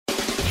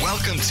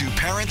Welcome to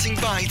Parenting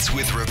Bytes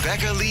with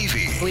Rebecca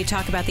Levey. We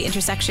talk about the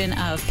intersection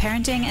of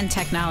parenting and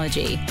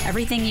technology.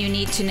 Everything you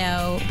need to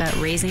know about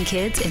raising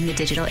kids in the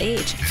digital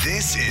age.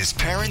 This is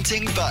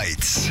Parenting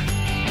Bytes.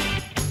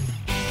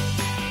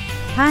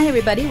 Hi,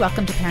 everybody.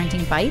 Welcome to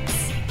Parenting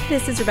Bytes.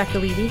 This is Rebecca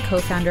Levey,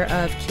 co-founder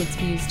of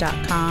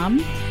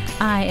KidsViews.com.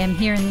 I am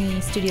here in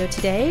the studio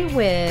today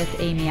with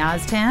Amy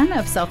Oztan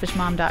of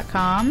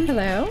SelfishMom.com.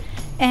 Hello.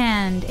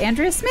 And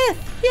Andrea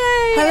Smith. Yay!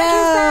 Hello.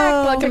 Andrea's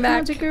back. Welcome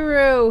back. To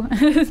Guru.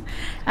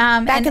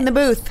 Back in the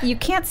booth. You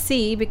can't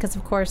see because,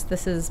 of course,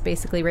 this is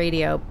basically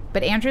radio.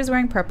 But Andrea's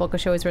wearing purple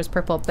because she always wears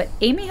purple. But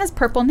Amy has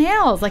purple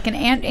nails. Like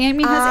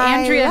Amy has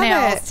Andrea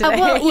nails today.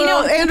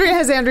 Well, Andrea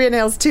has Andrea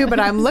nails too, but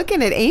I'm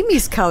looking at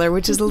Amy's color,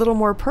 which is a little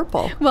more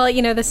purple. Well,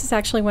 you know, this is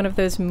actually one of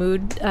those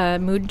mood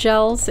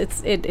gels.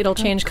 It'll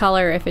change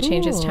color if it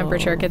changes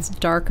temperature. It gets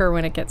darker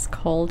when it gets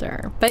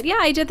colder. But yeah,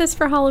 I did this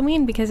for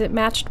Halloween because it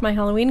matched my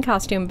Halloween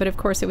costume. But of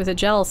course, it was a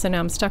gel, so now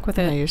I'm stuck with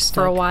it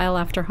for a while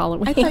after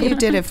Halloween. I thought you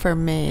did it for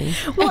me.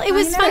 Well, it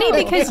was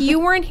funny because you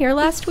weren't here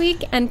last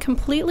week, and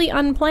completely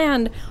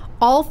unplanned,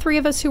 all three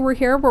of us who were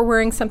here were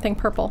wearing something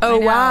purple. Oh,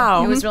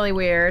 wow. It was really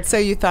weird. So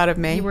you thought of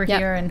me. You were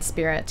here in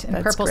spirit, in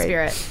purple great.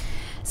 spirit.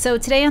 So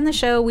today on the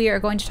show, we are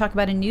going to talk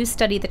about a new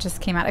study that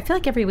just came out. I feel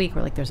like every week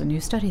we're like, there's a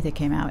new study that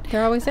came out.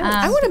 There always is.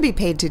 I want to be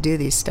paid to do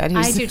these studies.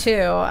 I do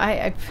too.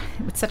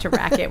 It's such a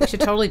racket. We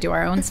should totally do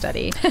our own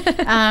study.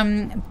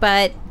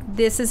 But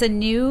this is a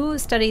new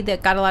study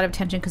that got a lot of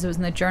attention because it was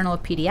in the Journal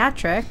of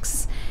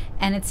Pediatrics.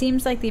 And it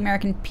seems like the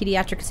American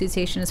Pediatric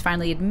Association is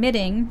finally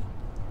admitting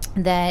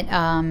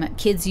that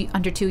kids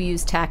under 2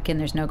 use tech and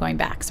there's no going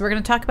back. So we're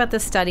going to talk about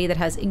this study that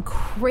has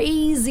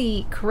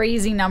crazy,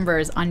 crazy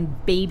numbers on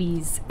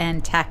babies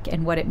and tech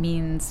and what it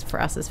means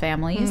for us as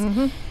families.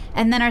 Mm-hmm.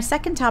 And then our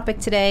second topic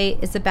today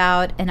is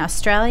about an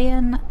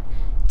Australian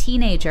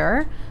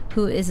teenager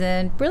who is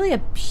really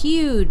a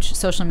huge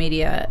social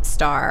media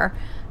star.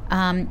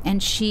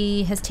 And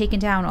she has taken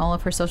down all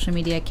of her social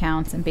media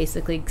accounts and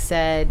basically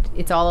said,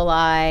 it's all a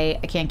lie.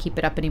 I can't keep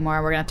it up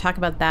anymore. We're going to talk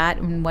about that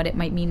and what it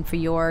might mean for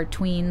your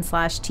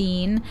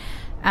tween/teen.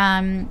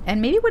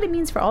 And maybe what it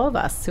means for all of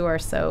us who are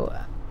so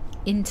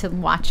into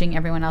watching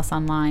everyone else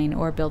online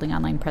or building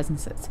online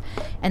presences.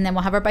 And then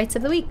we'll have our bites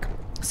of the week.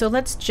 So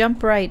let's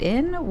jump right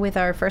in with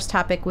our first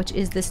topic, which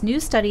is this new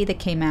study that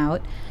came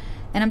out.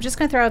 And I'm just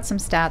going to throw out some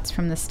stats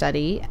from the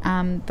study.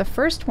 The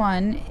first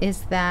one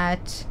is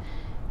that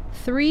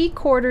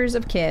 3/4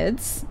 of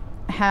kids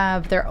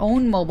have their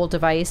own mobile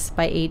device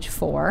by age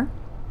 4.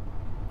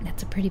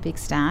 That's a pretty big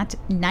stat.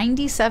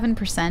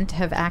 97%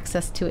 have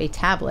access to a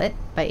tablet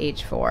by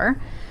age 4.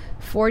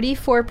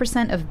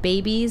 44% of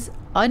babies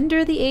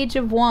under the age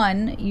of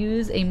 1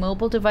 use a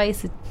mobile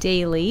device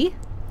daily.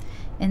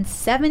 And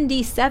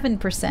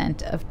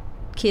 77% of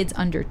kids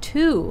under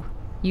 2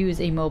 use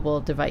a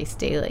mobile device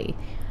daily.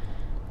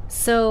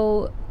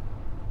 So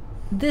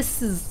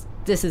this is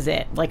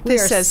it. Like, we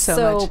are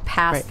so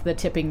past the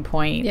tipping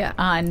point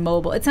on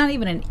mobile. It's not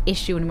even an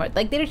issue anymore.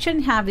 Like, they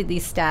shouldn't have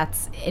these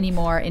stats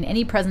anymore in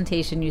any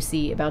presentation you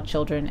see about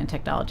children and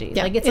technology.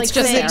 Yeah. Like, it just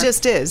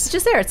is. It's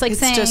just there. It's like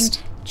saying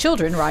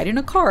children ride in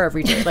a car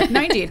every day. Like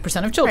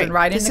 98% of children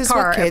ride in a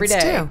car every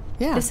day. Do.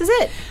 Yeah. This is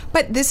it.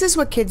 But this is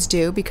what kids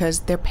do because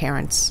their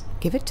parents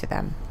give it to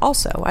them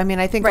also. I mean,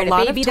 I think a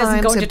lot of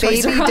times a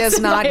baby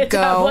does not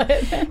go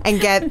and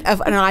get an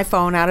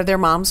iPhone out of their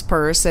mom's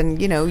purse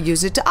and,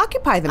 use it to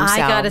occupy themselves.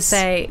 I gotta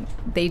say,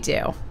 they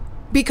do.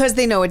 Because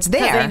they know it's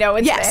there. Because they know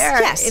it's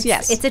there.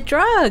 Yes. It's a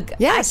drug.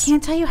 Yes. I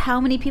can't tell you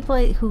how many people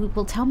who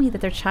will tell me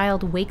that their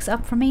child wakes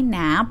up from a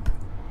nap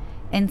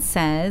and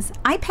says,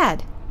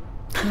 iPad.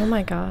 Oh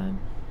my God.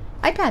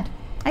 iPad,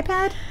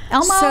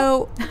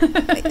 Elmo.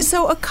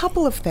 So a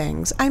couple of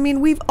things. I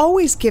mean, we've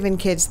always given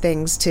kids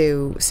things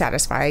to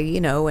satisfy,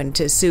 and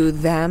to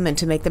soothe them and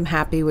to make them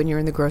happy when you're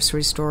in the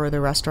grocery store or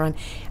the restaurant.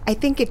 I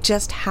think it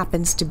just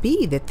happens to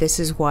be that this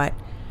is what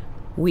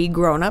we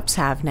grown-ups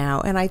have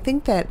now. And I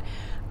think that,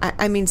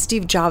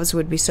 Steve Jobs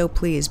would be so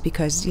pleased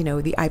because,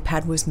 the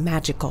iPad was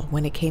magical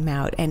when it came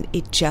out and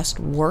it just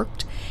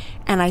worked.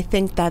 And I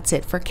think that's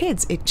it for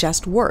kids. It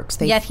just works.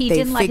 Yet he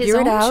didn't let his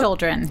own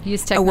children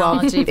use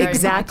technology very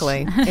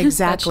exactly. much.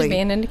 That should be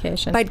an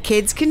indication. But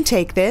kids can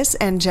take this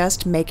and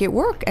just make it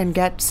work and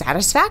get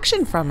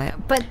satisfaction from it.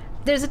 But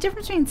there's a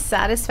difference between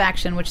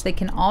satisfaction, which they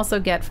can also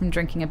get from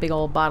drinking a big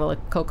old bottle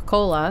of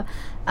Coca-Cola,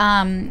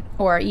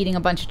 or eating a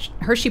bunch of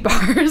Hershey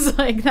bars.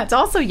 Like, that's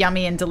also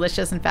yummy and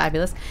delicious and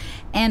fabulous.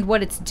 And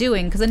what it's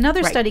doing, because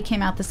another study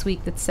came out this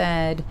week that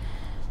said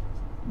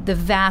the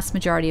vast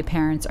majority of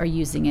parents are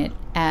using it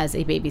as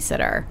a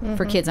babysitter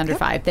for kids under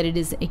 5, that it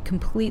is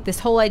this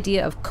whole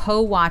idea of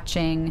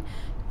co-watching,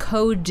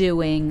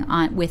 co-doing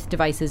with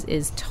devices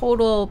is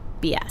total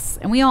BS.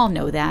 And we all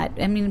know that.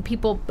 I mean,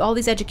 all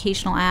these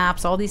educational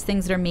apps, all these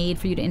things that are made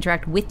for you to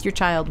interact with your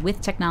child, with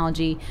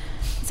technology,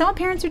 it's not what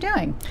parents are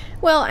doing.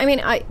 Well,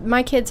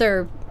 my kids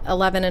are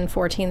 11 and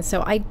 14,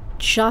 so I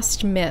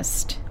just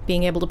missed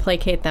being able to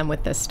placate them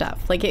with this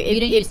stuff. Like You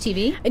didn't use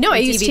TV? No, I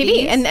Like used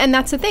DVDs? TV. And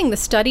that's the thing. The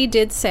study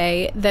did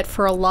say that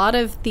for a lot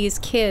of these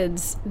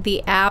kids,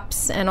 the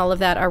apps and all of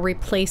that are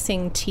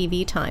replacing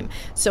TV time.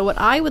 So what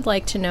I would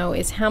like to know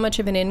is how much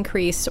of an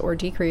increase or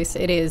decrease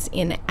it is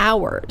in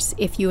hours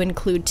if you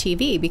include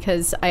TV,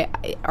 because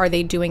are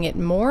they doing it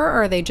more,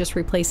 or are they just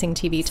replacing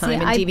TV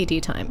time and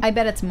DVD time? I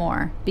bet it's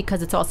more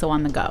because it's also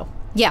on the go.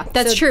 Yeah,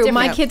 that's So true. different.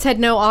 My kids had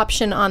no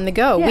option on the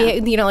go.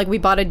 Yeah. We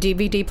bought a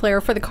DVD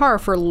player for the car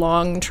for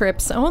long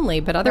trips only,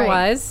 but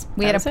otherwise,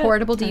 We had a that was it.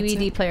 portable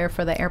DVD player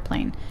for the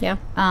airplane. Yeah.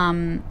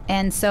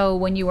 And so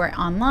when you were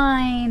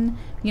online,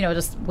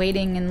 just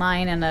waiting in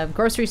line in a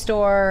grocery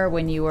store,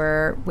 when you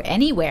were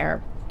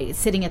anywhere,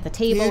 sitting at the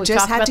table, You we just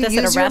talked had about to this at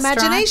a use your restaurant.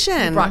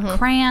 imagination. You brought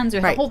crayons, you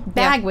had Right. a whole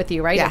bag with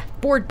you, right? Yeah.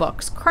 Of board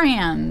books,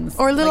 crayons,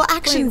 Or little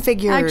action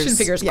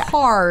figures. Yeah.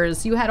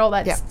 cars. You had all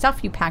that Yeah.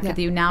 stuff you packed with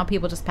you. Now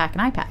people just pack an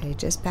iPad. They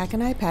just pack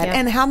an iPad. Yeah.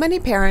 And how many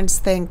parents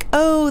think,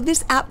 oh,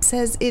 this app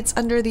says it's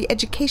under the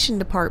education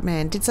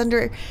department, it's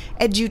under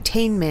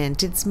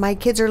edutainment, it's my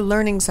kids are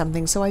learning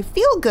something, so I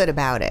feel good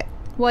about it.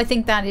 Well, I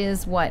think that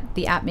is what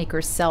the app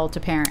makers sell to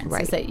parents,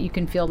 Right. is that you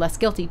can feel less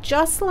guilty,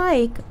 just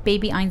like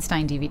Baby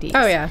Einstein DVDs.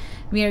 Oh, yeah.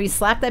 You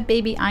slap that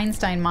Baby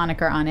Einstein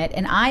moniker on it,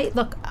 and I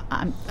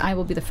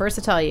will be the first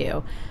to tell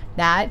you,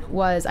 I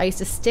used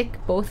to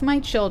stick both my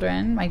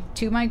children, my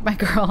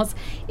girls,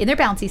 in their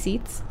bouncy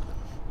seats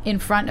in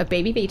front of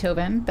Baby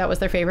Beethoven. That was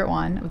their favorite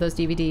one of those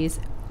DVDs,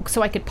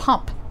 so I could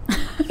pump.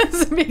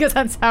 Because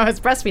that's how I was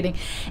breastfeeding.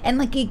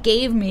 And it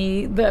gave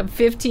me the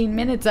 15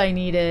 minutes I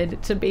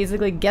needed to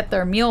basically get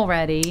their meal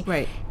ready.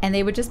 Right. And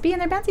they would just be in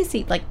their bouncy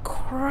seat,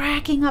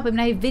 cracking up. I mean,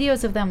 I have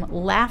videos of them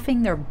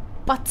laughing their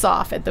butts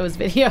off at those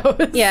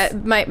videos. Yeah,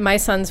 my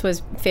son's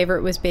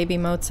favorite was Baby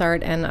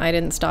Mozart, and I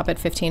didn't stop at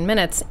 15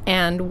 minutes.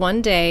 And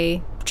one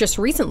day, just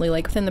recently,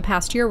 within the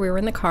past year, we were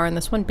in the car, and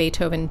this one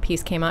Beethoven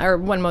piece came on, or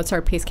one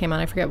Mozart piece came on.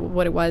 I forget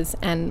what it was.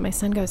 And my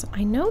son goes,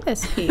 "I know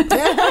this piece.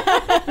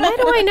 Why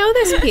do I know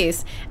this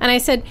piece?" And I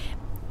said,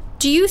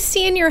 "Do you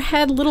see in your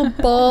head little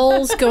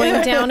balls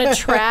going down a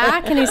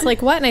track?" And he's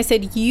like, "What?" And I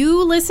said,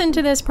 "You listened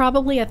to this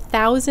probably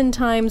 1,000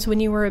 times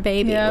when you were a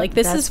baby. Yeah,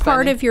 this that's is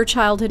part funny. of your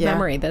childhood Yeah.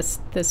 memory, this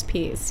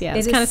piece." Yeah,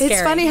 it's It kind is- of scary.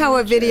 It's funny how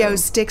a video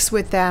sticks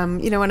with them,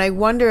 and I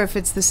wonder if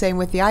it's the same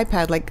with the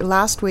iPad. Like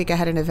last week, I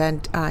had an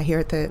event here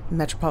at the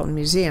Metropolitan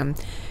Museum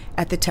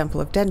at the Temple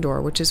of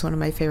Dendor, which is one of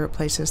my favorite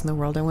places in the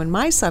world. And when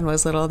my son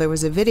was little, there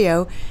was a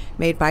video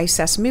made by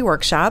Sesame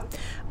Workshop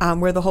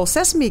where the whole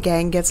Sesame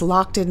gang gets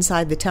locked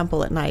inside the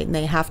temple at night, and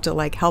they have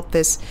to help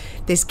this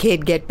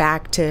kid get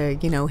back to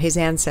his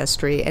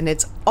ancestry, and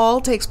it's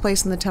all takes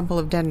place in the Temple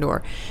of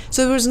Dendor.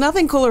 So there was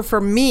nothing cooler for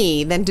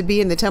me than to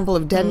be in the Temple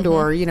of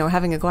Dendor,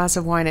 having a glass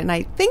of wine at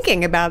night,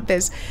 thinking about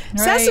this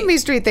Sesame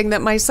Street thing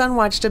that my son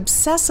watched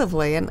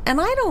obsessively,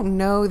 and I don't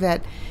know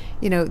that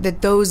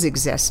that those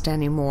exist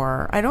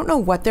anymore. I don't know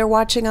what they're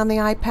watching on the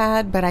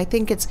iPad, but I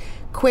think it's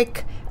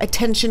quick,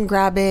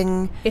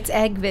 attention-grabbing. It's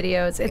egg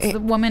videos. It's the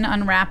woman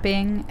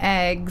unwrapping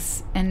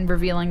eggs and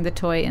revealing the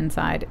toy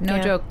inside. No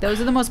Yeah. joke. Those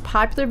are the most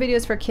popular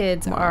videos for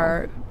kids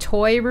are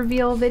toy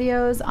reveal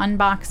videos,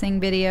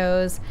 unboxing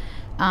videos.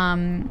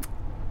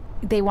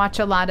 They watch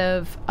a lot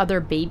of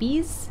other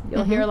babies.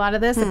 You'll hear a lot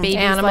of this. The babies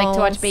like to Animals.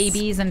 watch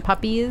babies and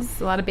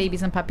puppies. A lot of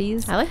babies and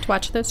puppies. I like to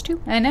watch those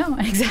too. I know,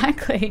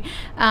 exactly.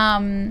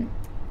 And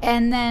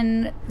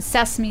then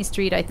Sesame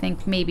Street, I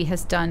think, maybe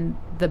has done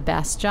the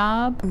best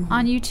job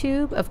on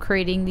YouTube of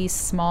creating these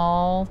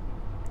small,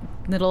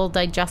 little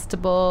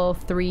digestible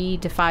 3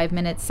 to 5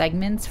 minute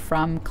segments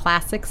from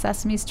classic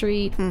Sesame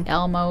Street,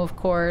 Elmo, of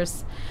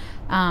course.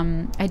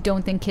 I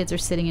don't think kids are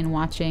sitting and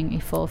watching a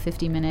full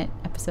 50-minute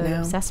episode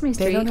of Sesame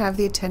Street. They don't have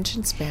the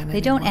attention span anymore.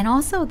 They don't. And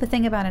also the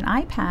thing about an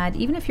iPad,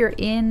 even if you're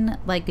in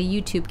a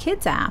YouTube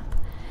Kids app,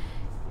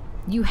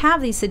 you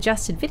have these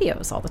suggested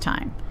videos all the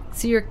time.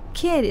 So your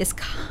kid is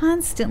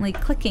constantly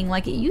clicking.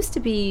 Like it used to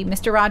be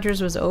Mr.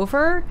 Rogers was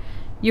over,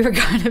 you were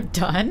kind of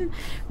done,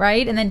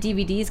 right? And then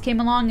DVDs came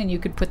along and you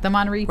could put them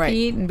on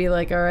repeat and be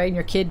like, all right, and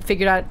your kid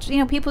figured out,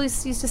 people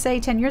used to say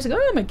 10 years ago,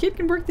 oh, my kid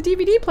can work the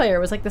DVD player. It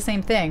was the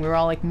same thing. We were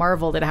all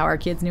marveled at how our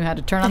kids knew how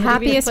to turn on the DVD player.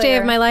 The happiest day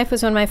of my life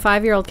was when my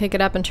 5-year-old could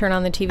get up and turn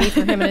on the TV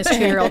for him and his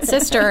 2-year-old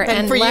sister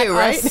and for let you,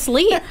 right? us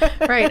sleep.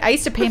 Right. I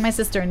used to pay my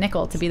sister a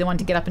nickel to be the one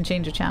to get up and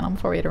change a channel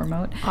before we had a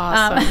remote.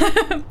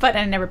 Awesome. But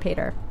I never paid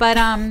her.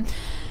 But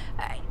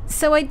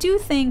so I do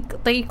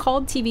think they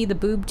called TV the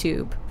boob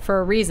tube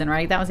for a reason,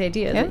 right? That was the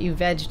idea, that you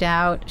vegged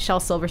out. Shel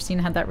Silverstein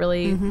had that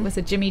really, was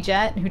it Jimmy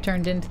Jett who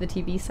turned into the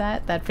TV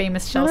set? That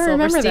famous Shel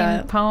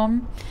Silverstein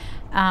poem.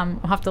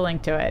 We'll have to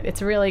link to it.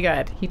 It's really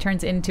good. He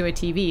turns into a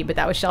TV, but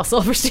that was Shel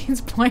Silverstein's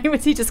point,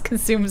 was he just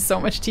consumes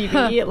so much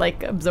TV,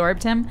 it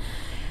absorbed him.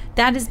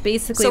 That is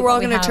basically So we're all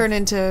going going to turn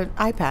into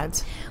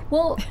iPads.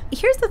 Well,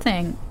 here's the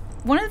thing.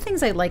 One of the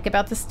things I like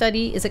about the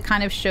study is it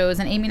kind of shows,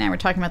 and Amy and I were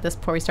talking about this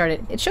before we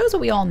started, it shows what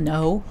we all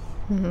know,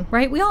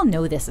 right? We all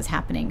know this is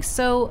happening.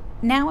 So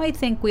now I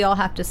think we all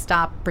have to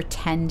stop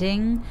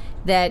pretending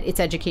that it's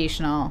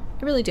educational.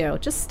 I really do.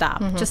 Just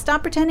stop. Just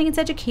stop pretending it's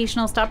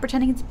educational. Stop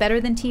pretending it's better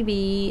than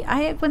TV.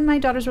 When my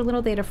daughters were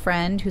little, they had a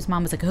friend whose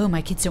mom was like, oh,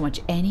 my kids don't watch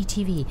any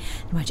TV.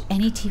 Don't watch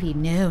any TV.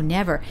 No,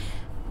 never.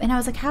 And I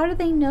was like, how do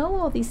they know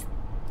all these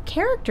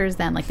characters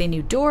then? Like, they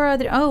knew Dora.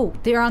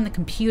 They're on the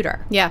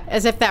computer. Yeah,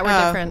 as if that were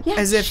different. Yeah,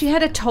 As if- she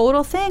had a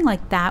total thing.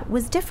 Like, that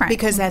was different.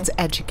 Because that's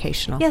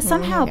educational. Yeah,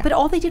 somehow. But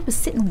all they did was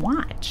sit and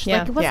watch. Yeah.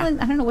 Like, it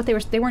wasn't, I don't know what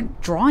they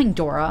weren't drawing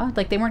Dora.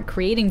 Like, they weren't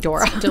creating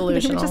Dora. It's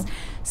delusional.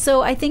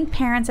 So I think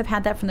parents have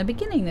had that from the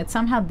beginning, that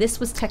somehow this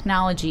was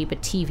technology,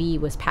 but TV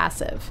was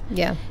passive.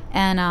 Yeah.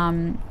 And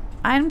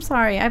I'm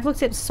sorry. I've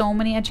looked at so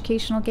many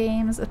educational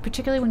games,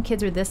 particularly when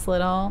kids are this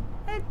little.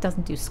 It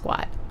doesn't do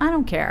squat. I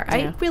don't care.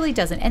 Yeah. It really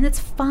doesn't. And it's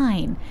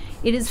fine.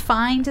 It is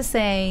fine to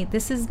say,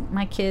 this is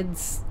my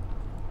kid's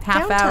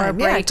half-hour Downtime.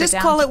 break. Yeah, just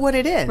call it what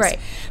it is. Right.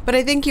 But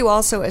I think you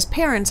also, as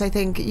parents, I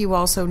think you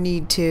also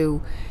need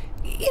to,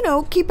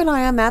 keep an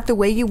eye on that the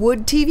way you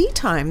would TV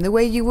time, the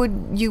way you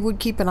would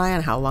keep an eye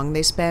on how long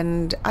they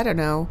spend, I don't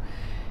know,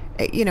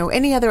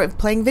 any other,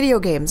 playing video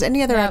games,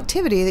 any other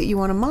activity that you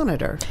want to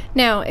monitor.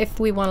 Now, if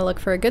we want to look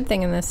for a good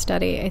thing in this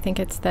study, I think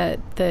it's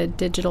that the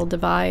digital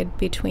divide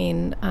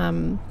between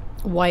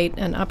white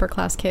and upper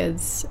class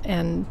kids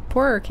and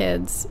poorer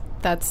kids,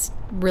 that's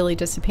really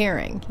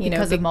disappearing.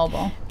 Because of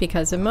mobile.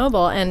 Because of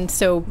mobile. And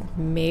so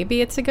maybe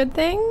it's a good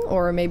thing,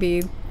 or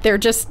maybe they're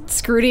just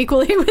screwed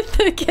equally with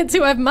the kids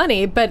who have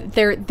money, but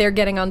they're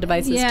getting on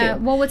devices too.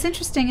 Well, what's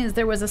interesting is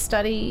there was a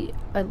study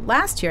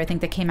last year, I think,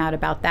 that came out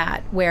about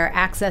that, where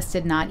access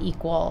did not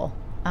equal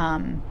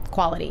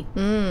quality.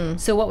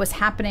 So what was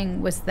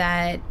happening was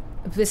that,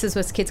 this is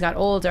as kids got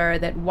older,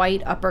 that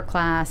white upper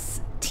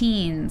class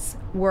teens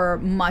were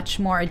much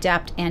more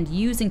adept and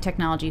using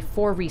technology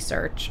for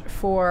research,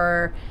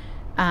 for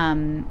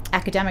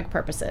academic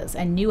purposes,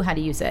 and knew how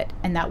to use it.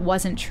 And that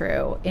wasn't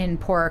true in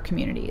poorer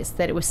communities,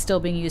 that it was still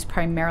being used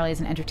primarily as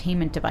an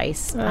entertainment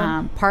device,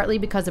 partly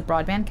because of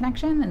broadband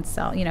connection and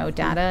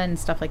data and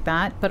stuff like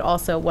that, but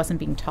also wasn't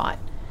being taught.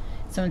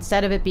 So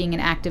instead of it being an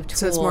active tool,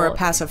 So it's more a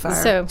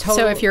pacifier.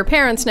 So if your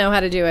parents know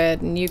how to do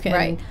it, and you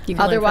can, you can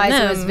Otherwise,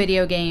 learn from it them. was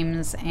video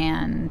games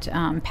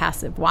and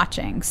passive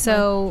watching.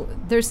 So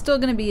there's still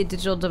going to be a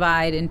digital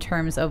divide in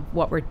terms of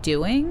what we're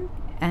doing,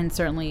 and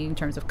certainly in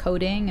terms of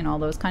coding and all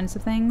those kinds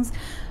of things.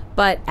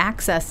 But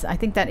access, I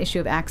think that issue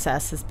of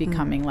access is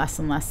becoming less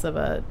and less of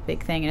a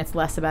big thing, and it's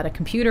less about a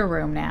computer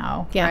room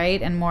now, right?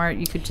 And more,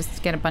 you could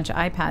just get a bunch of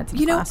iPads in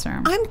the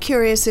classroom. I'm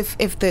curious if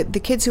the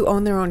kids who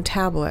own their own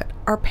tablet,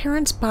 are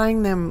parents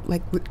buying them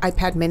like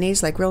iPad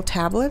minis, like real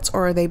tablets,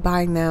 or are they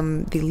buying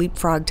them the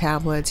Leapfrog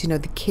tablets, the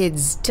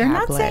kids' They're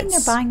tablets? not saying they're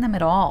buying them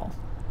at all.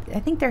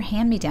 I think they're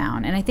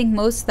hand-me-down, and I think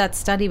most of that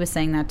study was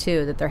saying that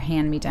too, that they're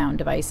hand-me-down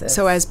devices.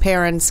 So as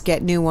parents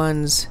get new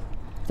ones,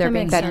 they're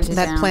being handed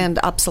that down. planned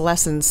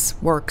obsolescence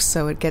works,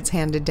 so it gets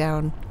handed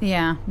down.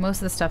 Yeah, most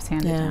of the stuff's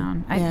handed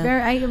down.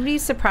 Yeah. I'd be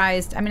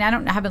surprised. I mean,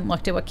 I haven't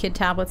looked at what kid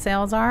tablet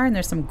sales are, and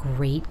there's some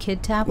great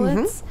kid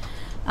tablets.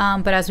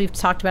 But as we've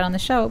talked about on the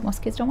show,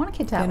 most kids don't want a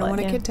kid tablet. They don't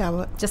want a kid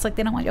tablet. Just like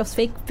they don't want those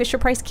fake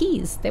Fisher-Price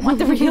keys. They want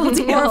the real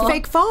deal. Or a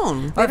fake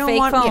phone. Or a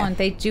fake phone.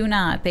 They do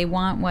not. They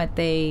want what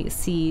they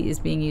see is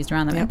being used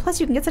around them. And plus,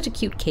 you can get such a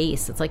cute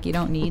case. It's like you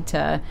don't need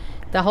to...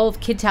 The whole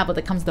kid tablet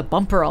that comes with the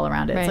bumper all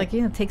around it. It's like,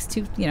 it takes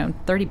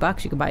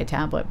 $30. You can buy a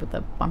tablet with the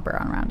bumper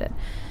on around it.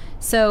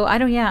 So, I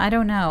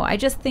don't know. I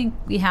just think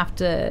we have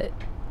to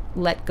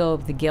let go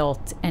of the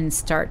guilt and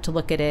start to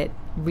look at it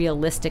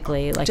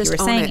realistically, like Just you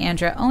were own saying, it.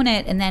 Andrea. Own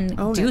it and then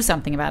do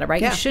something about it,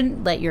 right? Yeah. You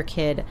shouldn't let your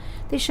kid,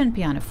 they shouldn't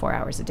be on it 4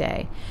 hours a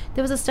day.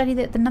 There was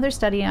another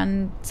study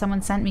on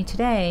someone sent me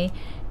today,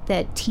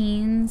 that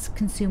teens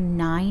consume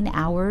 9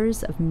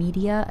 hours of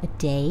media a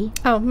day.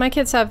 Oh, my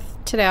kids have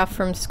today off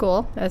from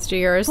school, as do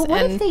yours. But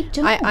what and if they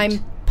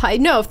don't?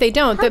 No, if they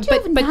don't. How do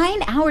you have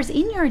 9 hours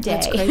in your day?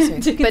 That's crazy.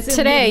 to But consume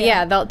today,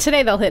 media?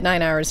 they'll hit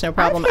 9 hours, no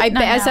problem. hit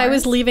 9 As I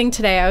was hours. leaving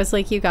today, I was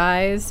like, you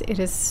guys, it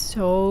is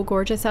so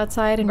gorgeous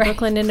outside in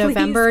Brooklyn in Please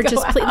November. go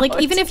Just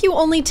out. even if you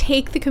only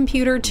take the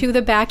computer to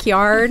the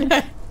backyard,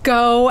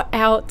 go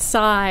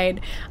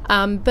outside.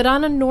 But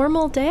on a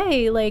normal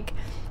day,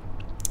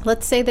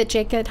 let's say that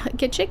Jake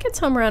gets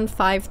home around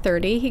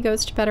 5:30. He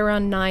goes to bed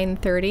around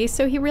 9:30.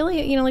 So he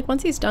really,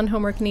 once he's done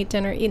homework and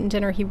eaten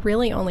dinner, he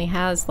really only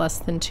has less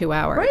than 2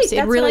 hours. Right, It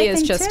that's really what I is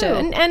think just too.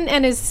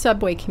 and his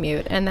subway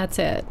commute, and that's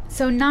it.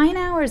 So 9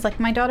 hours, like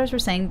my daughters were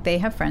saying, they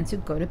have friends who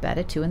go to bed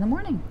at 2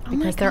 a.m.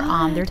 because they're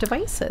on their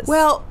devices.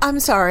 Well, I'm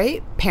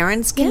sorry.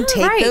 Parents can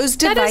take right. those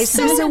That is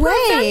devices so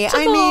away.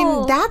 I mean,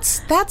 preventable.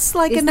 that's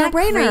like Isn't a that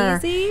no-brainer.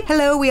 crazy?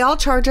 Hello, we all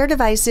charge our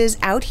devices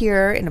out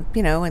here, and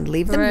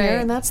leave them here,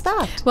 Right. and that's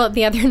that. Well,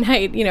 the other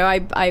night,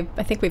 I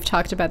think we've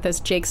talked about this.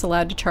 Jake's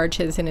allowed to charge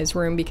his in his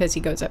room because he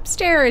goes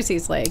upstairs.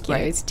 He's like,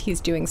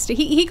 he's doing.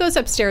 He goes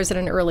upstairs at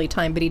an early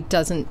time, but he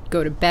doesn't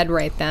go to bed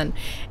right then.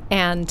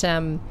 And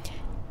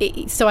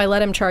so I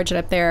let him charge it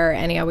up there,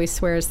 and he always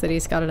swears that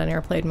he's got it on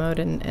airplane mode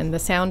and the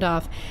sound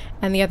off.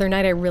 And the other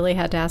night I really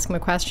had to ask him a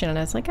question, and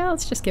I was like, oh,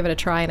 let's just give it a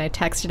try. And I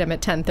texted him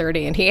at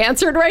 10:30, and he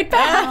answered right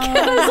back.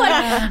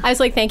 I was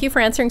like, thank you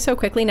for answering so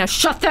quickly. Now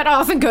shut that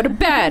off and go to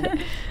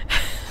bed.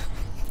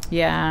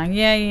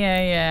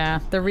 Yeah.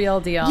 The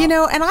real deal. You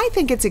know, and I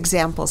think it's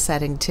example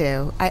setting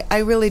too. I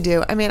really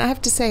do. I mean, I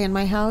have to say, in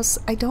my house,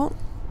 I don't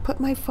put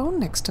my phone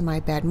next to my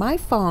bed. My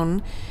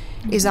phone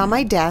is on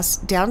my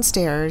desk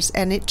downstairs,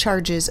 and it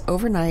charges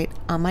overnight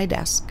on my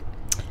desk.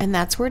 And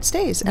that's where it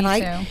stays. And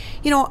I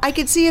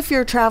could see if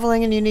you're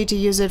traveling and you need to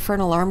use it for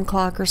an alarm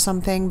clock or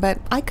something, but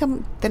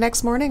the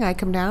next morning I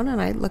come down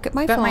and I look at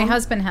my phone. But my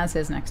husband has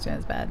his next to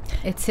his bed.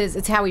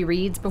 It's how he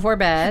reads before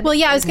bed. Well,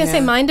 yeah, I was going to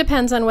say mine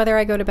depends on whether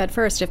I go to bed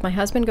first. If my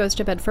husband goes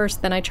to bed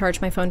first, then I charge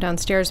my phone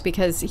downstairs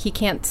because he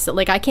can't,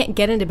 I can't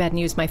get into bed and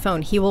use my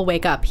phone. He will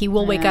wake up. He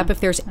will wake up if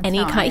there's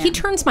any kind. He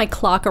turns my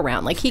clock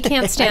around. Like, he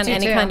can't stand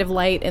any kind of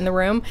light in the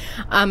room.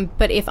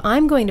 But if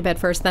I'm going to bed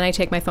first, then I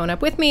take my phone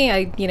up with me.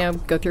 I,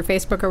 go through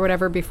Facebook or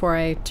whatever before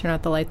I turn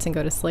out the lights and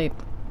go to sleep.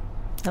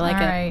 I like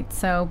it. All right.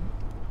 So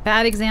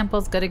bad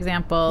examples, good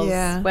examples,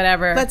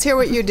 whatever. Let's hear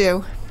what you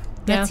do.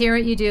 Let's hear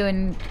what you do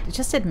and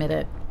just admit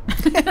it.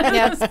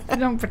 Yes.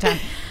 Don't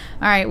pretend.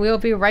 All right. We'll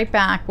be right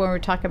back when we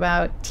talk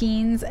about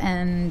teens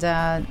and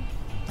I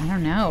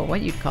don't know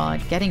what you'd call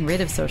it, getting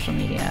rid of social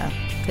media.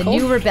 The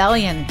new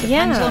rebellion. The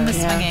pendulum is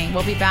swinging.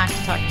 We'll be back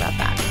to talk about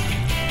that.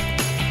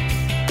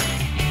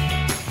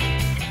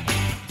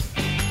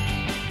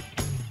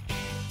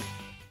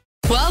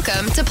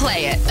 Welcome to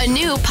Play It, a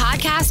new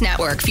podcast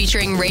network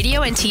featuring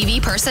radio and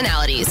TV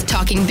personalities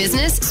talking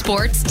business,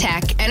 sports,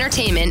 tech,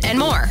 entertainment, and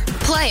more.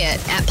 Play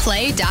it at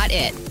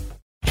play.it.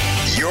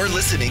 You're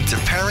listening to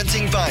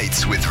Parenting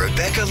Bytes with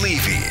Rebecca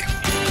Levey.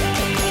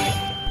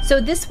 So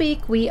this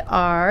week we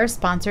are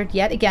sponsored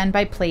yet again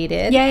by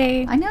Plated.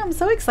 Yay. I know, I'm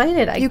so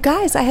excited. You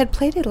guys, I had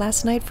Plated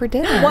last night for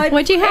dinner.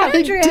 What'd you have,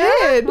 Andrea? I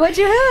did. What'd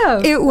you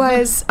have? It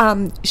was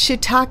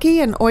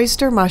shiitake and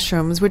oyster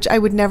mushrooms, which I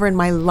would never in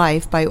my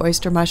life buy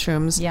oyster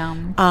mushrooms.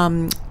 Yum.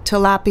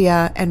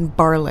 Tilapia and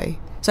barley.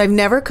 So I've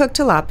never cooked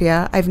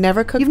tilapia. I've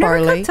never cooked barley.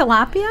 You've never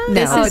cooked tilapia?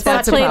 No,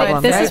 that's a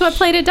problem. This is what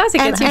Plated does. It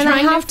gets you trying new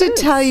And I have to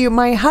tell you,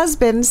 my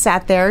husband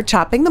sat there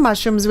chopping the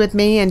mushrooms with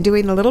me and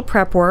doing the little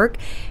prep work.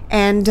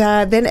 And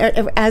then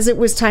as it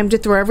was time to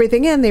throw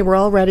everything in, they were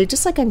all ready,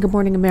 just like on Good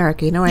Morning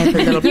America. I had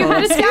the little bowl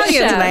of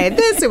scallions and I had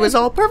this. It was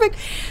all perfect.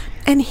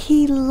 And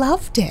he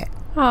loved it.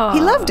 Aww. He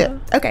loved it.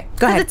 Okay,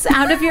 go ahead.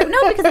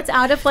 Because it's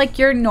out of like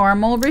your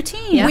normal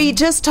routine. Yeah. We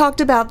just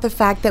talked about the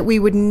fact that we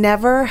would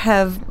never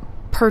have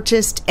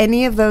purchased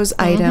any of those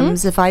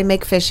items. If I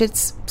make fish,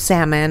 it's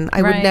salmon.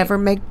 I would never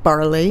make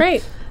barley.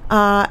 Right.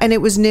 And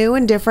it was new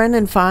and different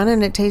and fun,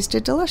 and it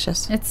tasted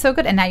delicious. It's so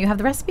good. And now you have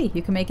the recipe.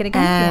 You can make it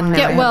again. And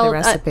the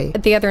recipe.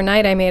 The other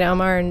night I made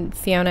Omar and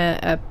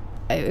Fiona,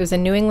 it was a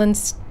New England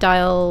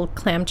style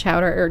clam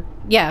chowder.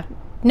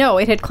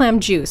 It had clam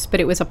juice,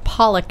 but it was a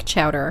pollock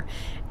chowder.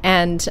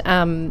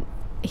 And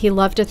he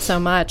loved it so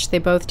much. They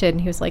both did.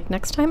 And he was like,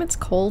 next time it's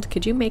cold,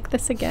 could you make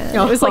this again?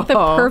 It was like the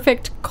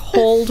perfect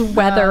cold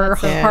weather,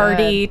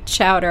 hearty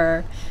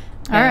chowder.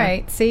 All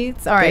right. See?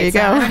 It's all right. There you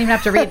go. I don't even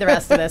have to read the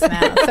rest of this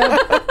now. So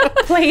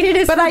Plated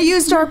is... But I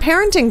used our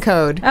parenting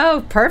code.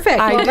 Oh, perfect.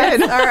 I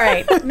did. All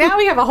right. Now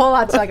we have a whole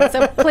lot to talk about.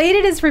 So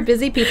Plated is for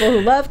busy people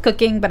who love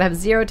cooking but have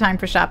zero time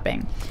for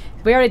shopping.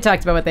 We already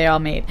talked about what they all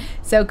made.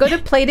 So go to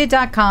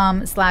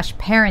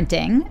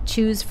plated.com/parenting.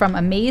 Choose from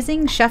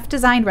amazing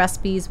chef-designed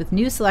recipes with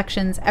new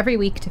selections every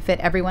week to fit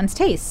everyone's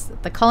tastes.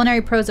 The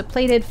culinary pros at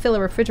Plated fill a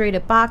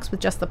refrigerated box with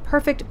just the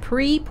perfect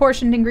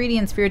pre-portioned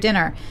ingredients for your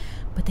dinner.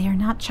 But they are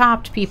not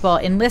chopped, people.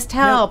 Enlist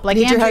help, like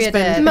Andrea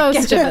did.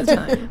 Most of the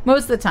time.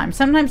 Most of the time.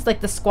 Sometimes,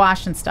 like the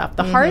squash and stuff.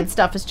 The hard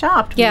stuff is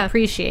chopped. We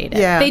appreciate it.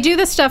 Yeah. They do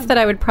the stuff that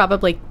I would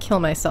probably kill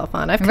myself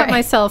on. I've cut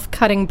myself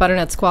cutting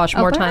butternut squash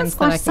more times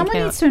than I can Someone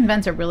count. needs to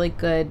invent a really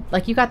good,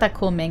 like you got that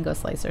cool mango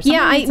slicer.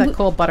 Someone needs a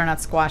cool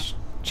butternut squash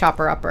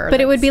chopper-upper. But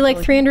it would be like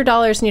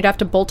 $300 and you'd have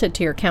to bolt it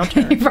to your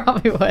counter. You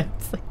probably would.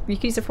 It's like, you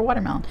could use it for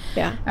watermelon.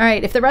 Yeah. All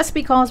right. If the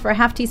recipe calls for a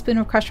half teaspoon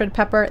of crushed red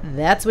pepper,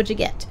 that's what you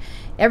get.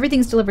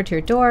 Everything's delivered to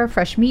your door.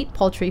 Fresh meat,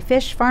 poultry,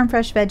 fish, farm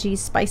fresh veggies,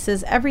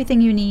 spices,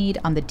 everything you need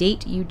on the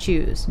date you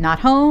choose. Not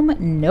home?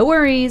 No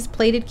worries.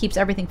 Plated keeps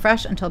everything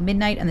fresh until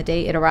midnight and the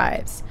day it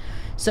arrives.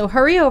 So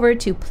hurry over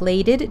to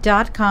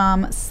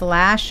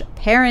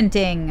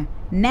plated.com/parenting.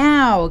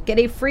 Now, get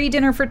a free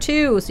dinner for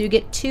two. So you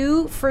get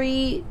 2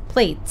 free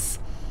plates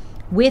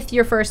with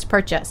your first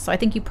purchase. So I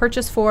think you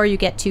purchase 4, you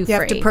get 2 free. You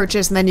have to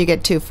purchase and then you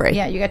get 2 free.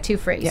 Yeah, you get 2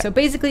 free. Yep. So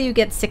basically you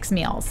get 6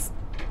 meals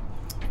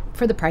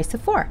for the price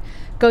of 4.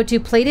 Go to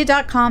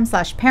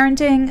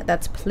plated.com/parenting.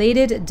 That's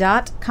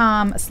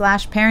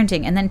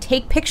plated.com/parenting. And then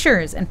take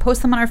pictures and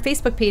post them on our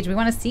Facebook page. We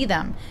want to see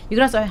them. You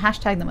can also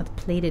hashtag them with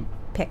Plated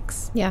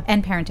Pics. Yeah.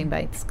 And Parenting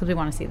Bytes because we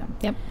want to see them.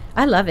 Yep.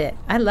 I love it.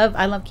 I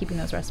love keeping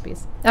those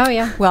recipes. Oh,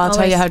 yeah. Well, I'll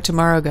tell you how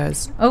tomorrow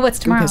goes. Oh, what's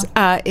tomorrow? Because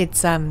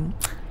it's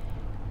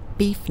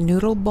beef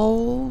noodle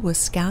bowl with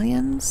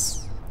scallions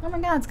Oh my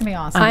God, it's going to be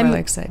awesome. I'm really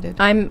excited.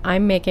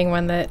 I'm making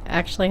one that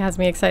actually has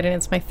me excited.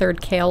 It's my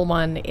third kale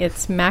one.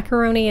 It's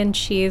macaroni and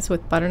cheese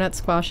with butternut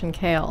squash and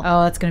kale.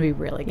 Oh, that's going to be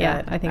really good.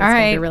 Yeah, I think All it's going to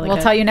right, be really we'll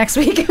good. tell you next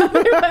week. All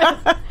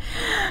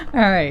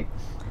right.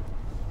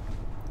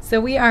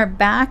 So we are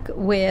back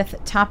with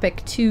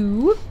topic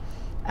 2.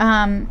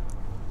 I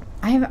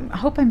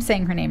hope I'm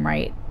saying her name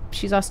right.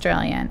 She's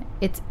Australian.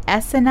 It's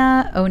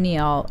Essena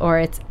O'Neill, or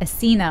it's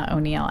Essena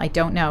O'Neill. I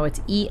don't know.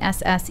 It's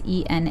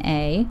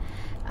Essena.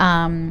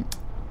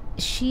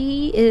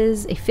 She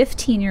is a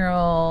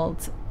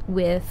 15-year-old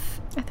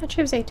with... I thought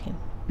she was 18.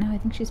 No, I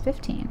think she's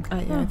 15.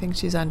 I think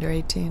she's under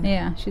 18.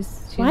 Yeah,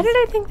 she's Why did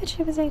I think that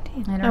she was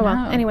 18? I don't know.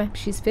 Well, anyway.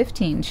 She's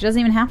 15. She doesn't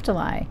even have to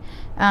lie.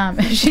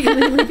 She can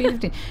literally be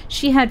 15.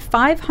 She had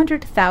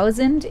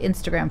 500,000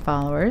 Instagram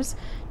followers,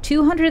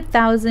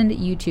 200,000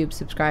 YouTube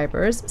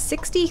subscribers,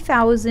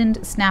 60,000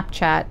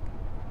 Snapchat,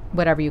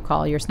 whatever you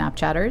call your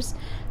Snapchatters,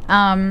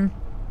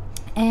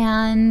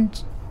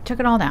 and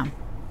took it all down.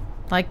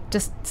 Like,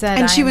 just said...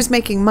 And she was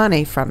making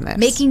money from this.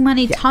 Making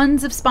money,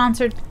 tons of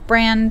sponsored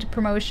brand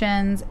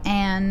promotions,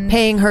 and...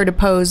 Paying her to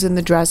pose in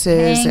the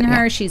dresses. Paying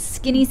her. She's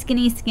skinny, as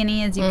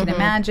you can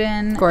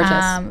imagine.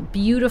 Gorgeous.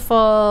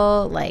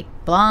 Beautiful, like,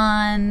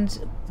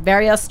 blonde,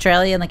 very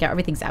Australian, like,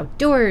 everything's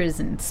outdoors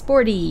and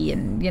sporty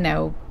and, you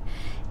know...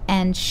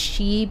 And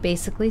she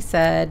basically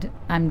said,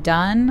 I'm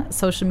done.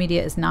 Social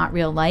media is not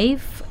real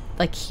life.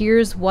 Like,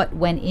 here's what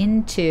went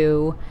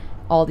into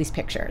all these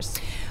pictures.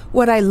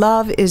 What I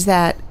love is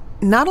that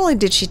not only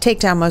did she take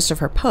down most of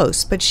her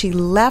posts, but she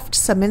left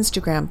some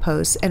Instagram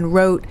posts and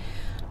wrote,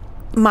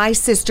 my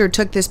sister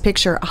took this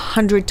picture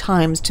 100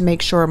 times to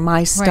make sure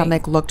my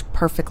stomach looked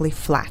perfectly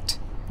flat.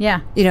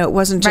 Yeah. You know, it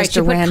wasn't just she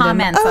put random...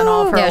 comments on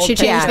all of her old she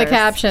changed the pictures.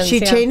 captions. She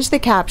changed the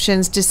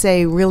captions to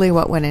say really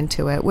what went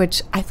into it,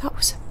 which I thought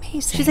was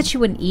amazing. She said she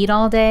wouldn't eat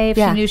all day if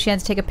she knew she had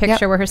to take a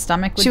picture where her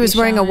stomach would be She was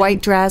wearing a showing.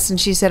 white dress, and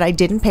she said, I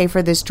didn't pay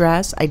for this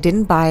dress. I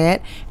didn't buy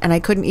it, and I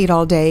couldn't eat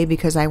all day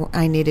because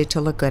I needed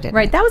to look good in it.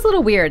 Right. That was a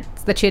little weird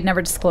that she had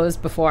never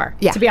disclosed before,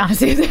 Yeah. to be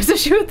honest with you.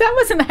 So that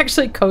wasn't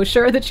actually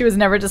kosher, that she was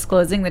never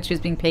disclosing that she was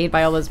being paid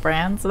by all those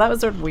brands. So that was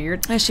sort of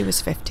weird. And she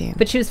was 15.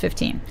 But she was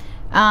 15.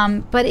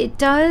 But it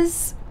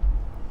does...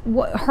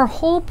 her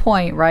whole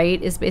point,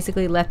 right, is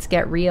basically Let's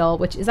Get Real,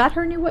 which is that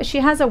her new... She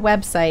has a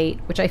website,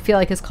 which I feel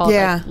like is called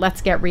like,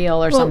 Let's Get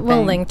Real or something.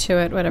 We'll link to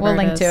it, whatever We'll it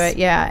link is. to it,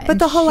 yeah. But And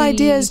the whole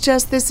idea is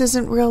just this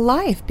isn't real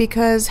life,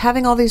 because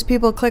having all these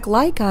people click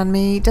like on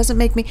me doesn't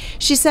make me...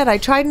 She said, I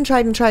tried and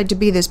tried and tried to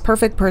be this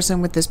perfect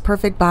person with this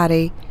perfect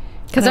body.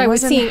 Because I was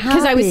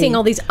seeing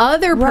all these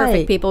other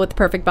perfect people with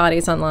perfect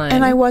bodies online.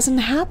 And I wasn't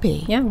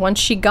happy. Yeah, once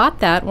she got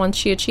that, once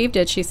she achieved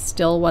it, she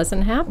still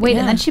wasn't happy. Wait,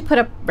 and then she put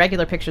up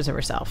regular pictures of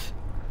herself.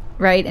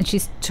 Right, and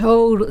she's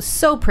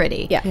so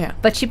pretty. Yeah.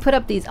 But she put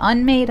up these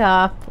unmade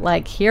up,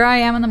 like, here I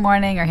am in the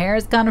morning, her hair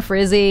is kind of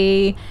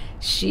frizzy.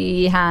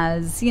 She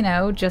has, you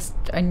know, just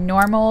a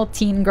normal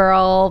teen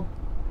girl,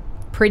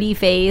 pretty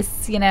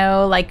face, you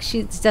know, like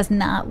she does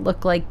not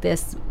look like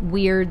this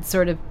weird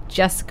sort of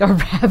Jessica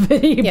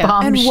Rabbit-y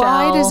bombshell. And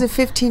why does a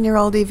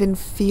 15-year-old even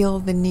feel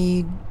the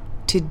need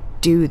to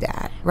do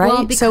that, right?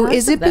 Well, so because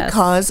is it of this.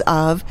 because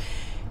of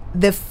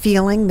the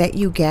feeling that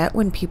you get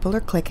when people are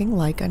clicking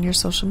like on your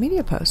social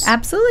media posts?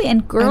 Absolutely.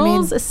 And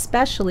girls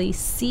especially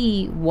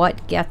see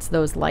what gets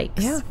those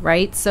likes,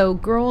 right? So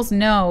girls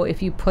know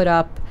if you put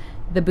up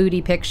the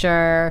booty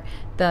picture,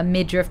 the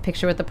midriff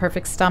picture with the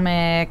perfect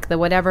stomach, the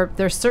whatever,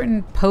 there's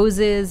certain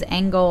poses,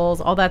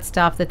 angles, all that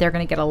stuff that they're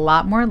going to get a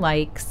lot more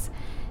likes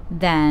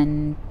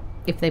than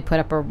if they put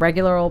up a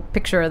regular old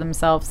picture of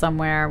themselves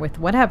somewhere with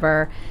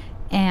whatever.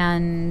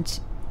 And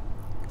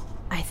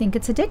I think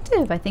it's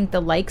addictive. I think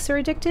the likes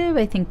are addictive.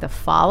 I think the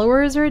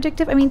followers are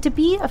addictive. I mean, to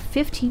be a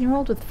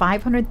 15-year-old with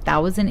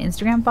 500,000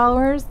 Instagram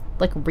followers,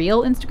 like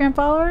real Instagram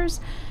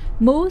followers,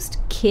 most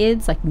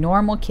kids, like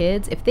normal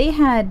kids, if they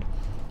had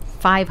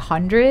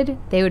 500,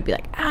 they would be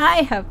like,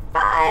 I have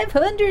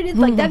 500. It's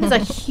like, that is a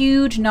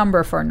huge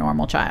number for a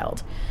normal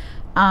child.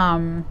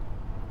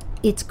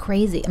 It's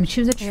crazy. I mean, she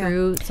was a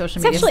true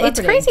social media It's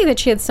celebrity. crazy that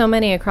she had so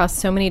many across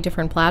so many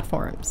different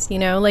platforms. You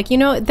know, like, you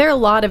know, there are a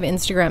lot of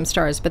Instagram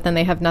stars, but then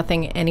they have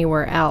nothing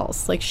anywhere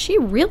else. Like, she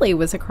really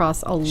was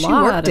across a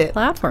lot of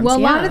platforms. Well, a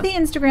lot of the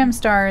Instagram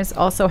stars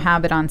also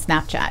have it on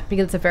Snapchat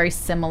because it's a very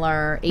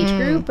similar age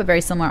group, a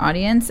very similar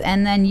audience.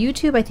 And then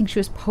YouTube, I think she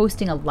was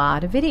posting a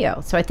lot of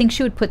video. So I think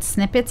she would put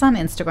snippets on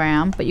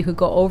Instagram, but you could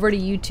go over to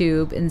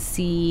YouTube and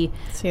see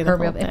the her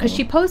whole real... Because thing.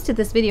 she posted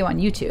this video on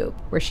YouTube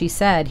where she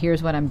said,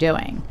 here's what I'm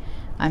doing.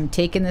 I'm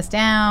taking this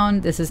down.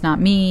 This is not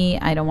me.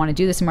 I don't want to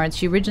do this anymore.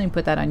 She originally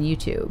put that on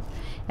YouTube.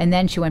 And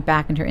then she went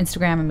back into her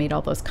Instagram and made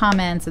all those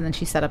comments. And then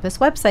she set up this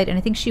website. And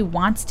I think she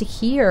wants to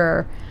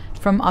hear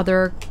from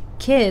other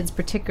kids,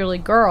 particularly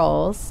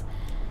girls,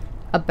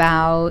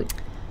 about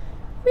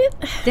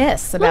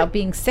this, about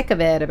being sick of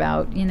it,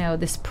 about,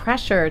 this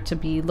pressure to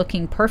be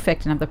looking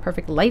perfect and have the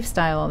perfect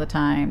lifestyle all the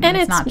time. And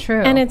it's not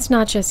true. And it's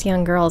not just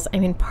young girls. I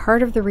mean,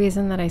 part of the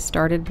reason that I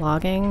started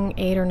blogging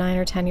 8 or 9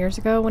 or 10 years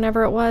ago,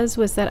 whenever it was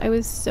that I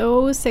was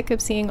so sick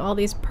of seeing all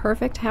these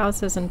perfect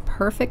houses and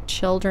perfect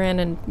children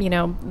and,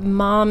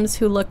 moms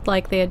who looked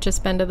like they had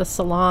just been to the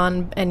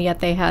salon and yet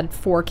they had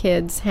 4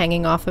 kids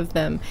hanging off of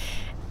them.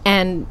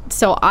 And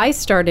so I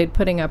started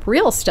putting up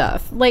real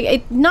stuff.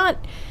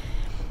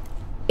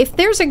 If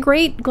there's a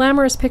great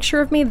glamorous picture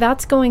of me,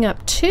 that's going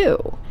up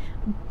too.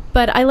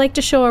 But I like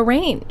to show a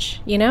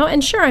range,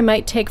 And sure, I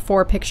might take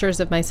 4 pictures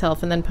of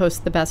myself and then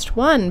post the best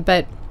one,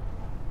 but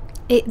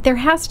there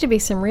has to be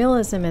some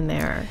realism in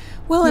there.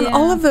 Well, and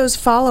all of those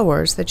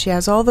followers that she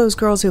has, all those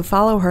girls who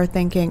follow her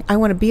thinking, I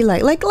want to be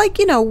like,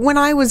 when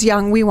I was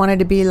young, we wanted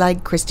to be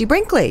like Christy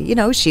Brinkley.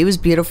 She was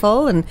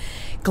beautiful and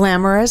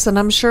glamorous, and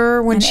I'm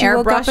sure when she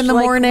woke up in the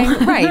morning,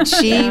 right,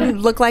 she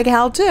looked like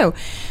hell too.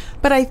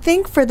 But I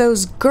think for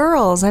those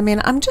girls,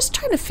 I'm just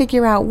trying to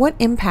figure out what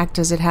impact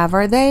does it have?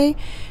 Are they,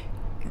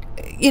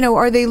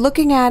 are they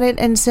looking at it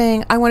and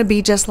saying, I want to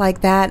be just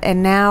like that?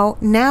 And now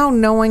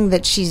knowing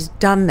that she's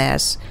done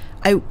this,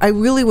 I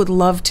really would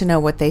love to know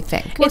what they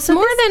think. Well,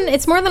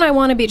 it's more than I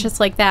want to be just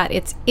like that.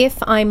 It's if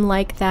I'm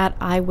like that,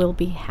 I will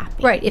be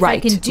happy. Right. If I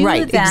can do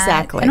that.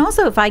 Exactly. And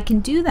also, if I can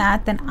do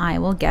that, then I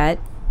will get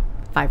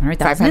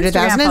 500,000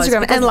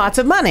 Instagram and lots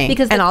of money,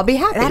 and I'll be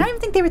happy. I don't even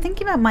think they were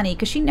thinking about money,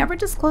 because she never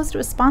disclosed it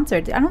was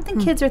sponsored. I don't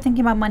think kids are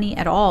thinking about money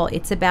at all.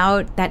 It's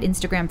about that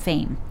Instagram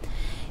fame.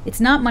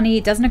 It's not money.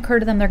 It doesn't occur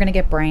to them they're going to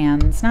get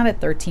brands, not at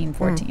 13,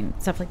 14,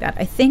 stuff like that.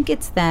 I think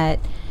it's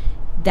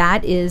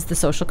that is the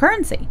social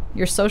currency.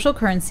 Your social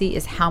currency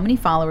is how many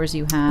followers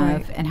you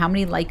have and how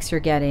many likes you're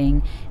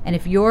getting. And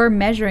if you're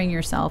measuring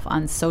yourself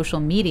on social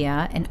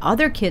media, and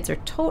other kids are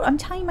I'm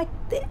telling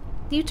you,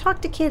 you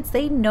talk to kids,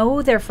 they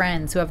know their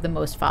friends who have the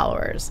most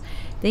followers.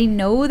 They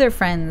know their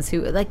friends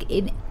who,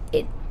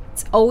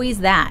 it's always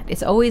that.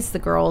 It's always the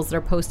girls that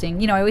are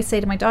posting. I always say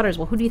to my daughters,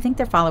 well, who do you think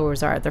their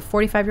followers are? They're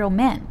 45-year-old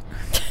men.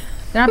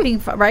 They're not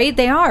being, right?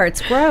 They are.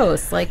 It's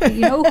gross.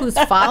 Who's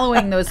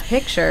following those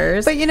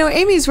pictures. But,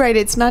 Amy's right.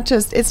 It's not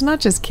just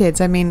kids.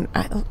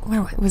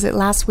 Was it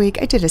last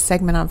week? I did a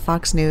segment on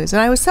Fox News,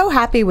 and I was so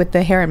happy with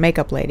the hair and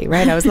makeup lady,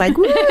 right? I was like,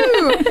 woo,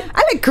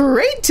 I look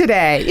great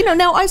today.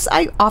 Now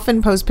I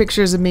often post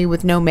pictures of me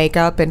with no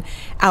makeup and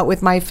out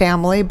with my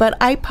family, but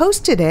I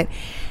posted it.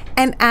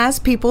 And as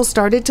people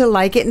started to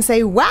like it and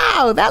say,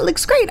 wow, that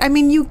looks great.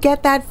 You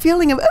get that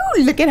feeling of,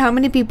 oh, look at how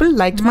many people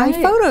liked my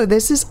photo.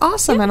 This is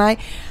awesome. And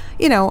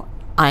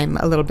I'm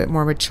a little bit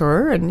more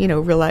mature and,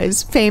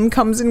 realize fame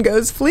comes and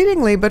goes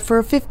fleetingly. But for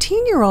a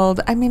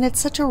 15-year-old, it's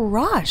such a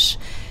rush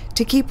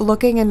to keep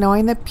looking and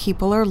knowing that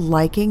people are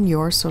liking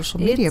your social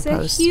media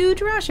posts. It's a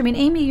huge rush.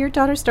 Amy, your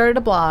daughter started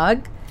a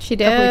blog. She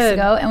did. A couple weeks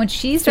ago. And when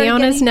she started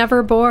Fiona's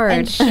never bored.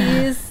 And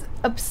she's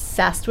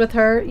obsessed with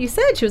her. You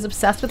said she was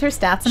obsessed with her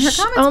stats and her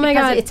comments. Oh my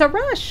God. It's a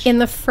rush. In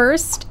the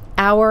first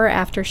hour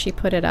after she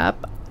put it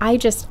up, I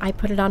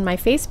put it on my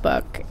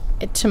Facebook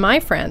to my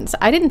friends.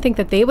 I didn't think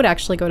that they would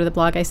actually go to the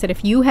blog. I said,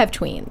 if you have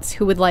tweens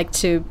who would like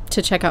to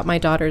check out my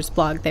daughter's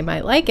blog, they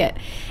might like it.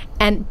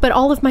 But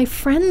all of my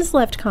friends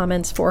left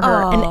comments for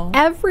her. Oh. And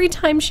every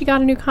time she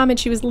got a new comment,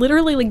 she was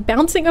literally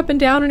bouncing up and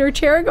down in her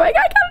chair and going, I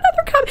got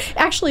another comment.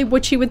 Actually,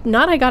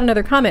 I got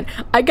another comment.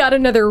 I got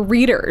another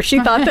reader. She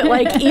thought that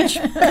each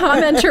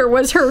commenter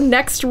was her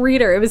next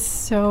reader. It was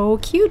so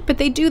cute. But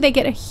they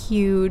get a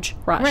huge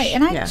rush. Right.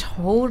 And I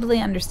totally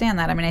understand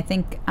that. I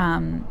think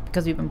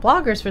because we've been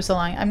bloggers for so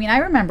long. I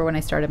remember when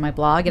I started my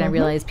blog and I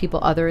realized people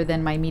other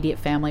than my immediate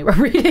family were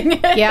reading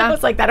it. Yeah. I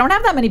was like, I don't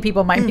have that many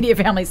people in my immediate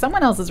family.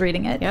 Someone else is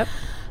reading it. Yep.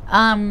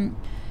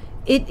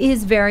 It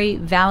is very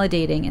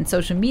validating, and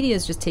social media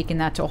has just taken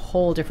that to a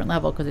whole different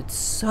level because it's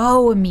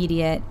so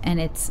immediate and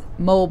it's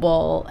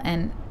mobile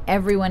and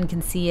everyone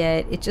can see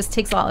it. It just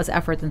takes a lot less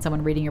effort than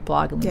someone reading your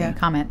blog and leaving a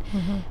comment.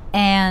 Mm-hmm.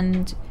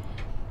 And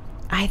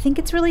I think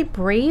it's really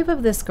brave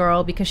of this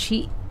girl because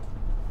she's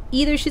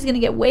going to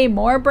get way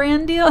more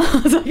brand deals,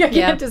 I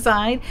can't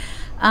decide,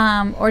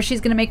 or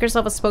she's going to make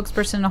herself a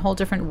spokesperson in a whole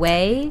different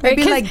way.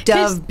 Maybe like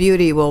Dove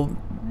Beauty will...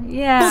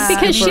 Yeah,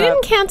 because she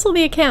didn't cancel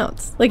the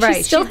accounts.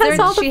 She still has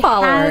all the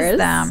followers. Has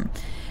them.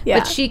 Yeah.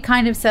 But she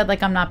kind of said,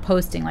 I'm not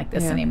posting like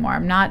this anymore.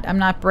 I'm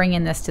not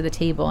bringing this to the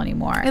table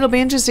anymore. It'll be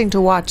interesting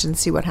to watch and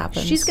see what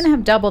happens. She's going to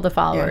have double the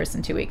followers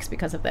in 2 weeks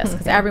because of this,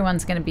 because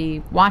everyone's going to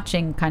be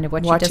watching kind of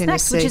what she does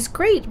next, which is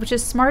great, which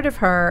is smart of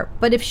her.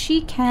 But if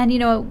she can,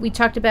 we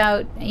talked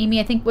about,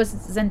 Amy, I think was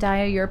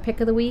Zendaya your pick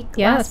of the week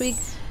last week?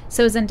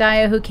 So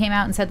Zendaya, who came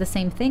out and said the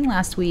same thing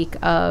last week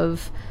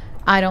of...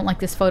 I don't like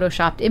this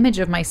photoshopped image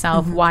of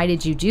myself. Mm-hmm. Why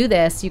did you do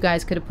this? You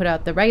guys could have put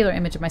out the regular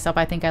image of myself.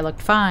 I think I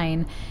looked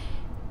fine.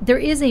 There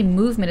is a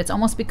movement. It's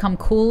almost become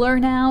cooler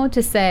now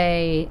to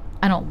say,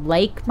 I don't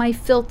like my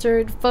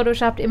filtered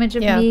photoshopped image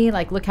of me.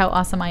 Look how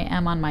awesome I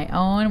am on my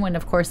own. When,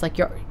 of course,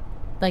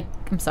 like,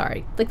 I'm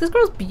sorry. Like, this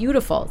girl's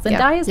beautiful.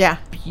 Zendaya's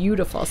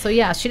beautiful. So,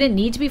 yeah, she didn't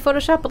need to be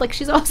Photoshopped, but, like,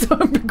 she's also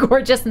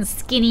gorgeous and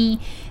skinny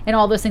and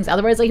all those things.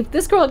 Otherwise, like, if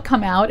this girl had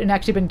come out and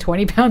actually been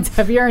 20 pounds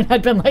heavier and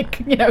had been,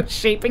 like, you know,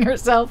 shaping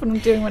herself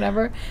and doing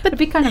whatever, it'd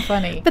be kind of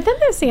funny. But then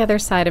there's the other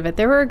side of it.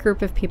 There were a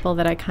group of people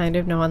that I kind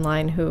of know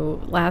online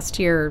who last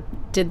year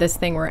did this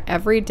thing where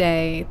every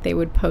day they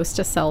would post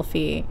a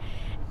selfie,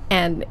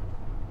 and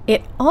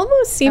it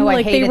almost seemed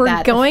like they were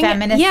going,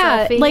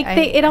 selfie. like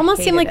it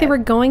almost seemed like they were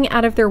going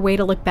out of their way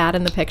to look bad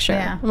in the picture.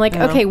 Yeah. I'm like,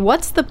 okay,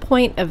 what's the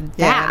point of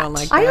that? I don't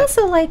like that. I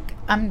also like,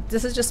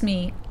 this is just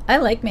me, I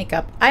like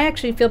makeup. I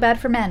actually feel bad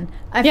for men.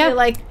 I feel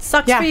like,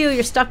 sucks for you,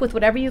 you're stuck with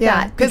whatever you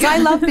got. Because I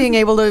love being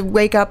able to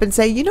wake up and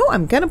say, you know,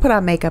 I'm going to put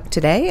on makeup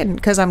today, and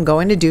because I'm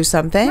going to do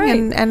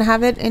something and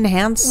have it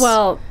enhance.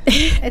 Well,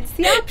 it's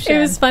the option. It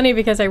was funny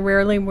because I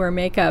rarely wear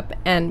makeup,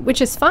 and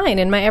which is fine.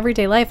 In my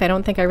everyday life, I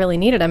don't think I really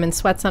need it. I'm in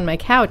sweats on my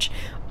couch.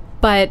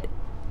 But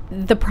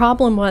the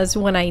problem was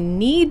when I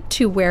need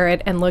to wear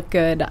it and look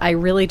good, I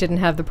really didn't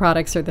have the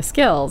products or the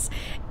skills.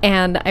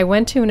 And I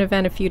went to an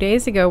event a few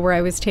days ago where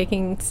I was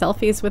taking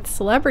selfies with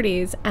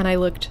celebrities, and I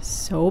looked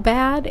so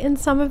bad in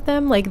some of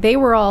them. Like, they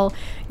were all,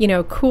 you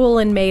know, cool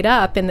and made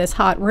up in this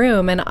hot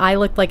room, and I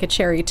looked like a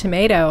cherry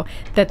tomato.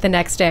 That the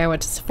next day I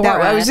went to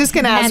Sephora. I was just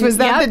going to ask, was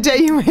that the day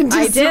you went to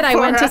Sephora? I did. I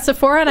went to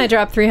Sephora and I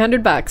dropped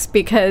 $300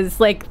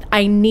 because, like,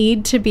 I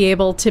need to be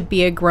able to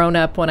be a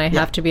grown-up when I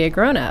have to be a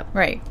grown-up.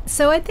 Right.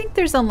 So I think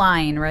there's a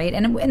line, right?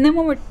 And then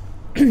when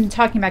we're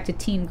talking back to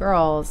teen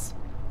girls,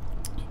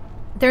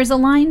 there's a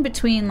line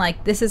between,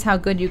 like, this is how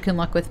good you can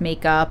look with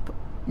makeup,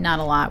 not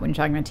a lot when you're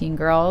talking about teen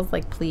girls,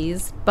 like,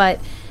 please,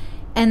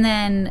 and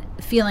then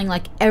feeling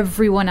like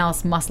everyone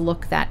else must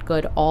look that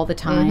good all the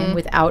time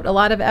without a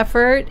lot of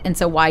effort, and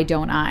so why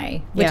don't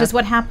I? Which is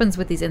what happens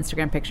with these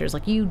Instagram pictures.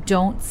 Like, you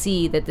don't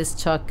see that this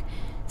took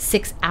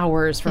 6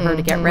 hours for her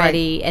to get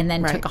ready and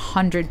then took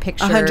 100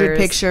 pictures. 100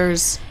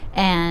 pictures.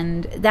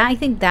 And that, I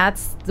think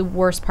that's the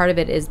worst part of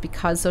it, is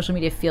because social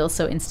media feels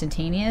so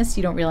instantaneous,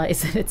 you don't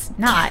realize that it's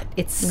not.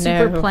 It's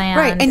super planned.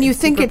 Right, and you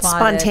think it's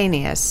plotted.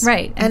 Spontaneous.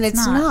 Right. And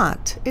it's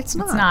not. It's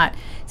not.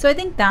 So I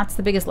think that's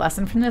the biggest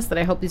lesson from this, that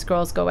I hope these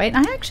girls go away.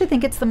 And I actually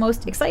think it's the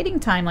most exciting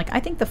time. Like, I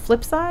think the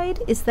flip side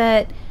is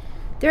that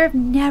there have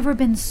never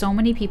been so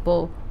many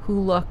people who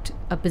looked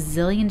a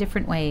bazillion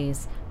different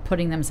ways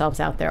putting themselves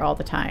out there all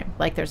the time.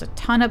 Like, there's a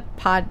ton of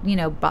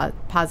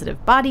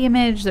positive body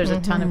image. There's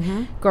a ton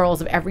of girls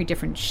of every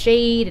different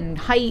shade and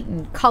height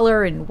and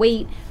color and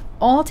weight,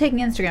 all taking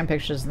Instagram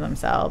pictures of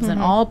themselves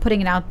and all putting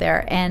it out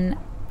there. And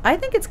I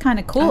think it's kind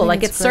of cool.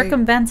 Like, it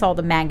circumvents all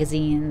the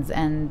magazines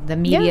and the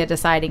media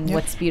deciding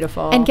what's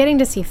beautiful. And getting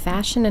to see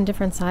fashion in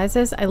different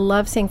sizes. I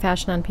love seeing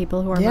fashion on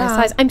people who are my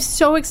size. I'm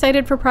so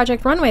excited for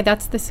Project Runway.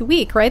 That's this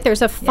week, right?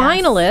 There's a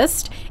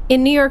finalist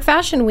in New York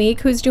Fashion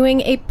Week who's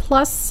doing a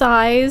plus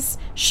size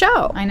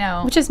show. I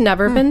know. Which has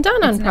never been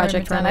done on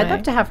Project Runway. I'd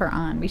love to have her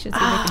on. We should see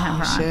if we can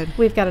have her on.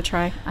 We've got to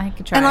try. I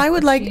could try. And I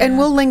would like, and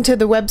we'll link to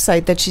the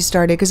website that she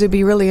started, because it'd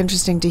be really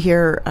interesting to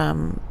hear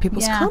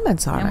people's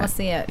comments on it. And we'll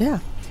see it. Yeah.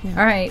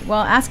 All right.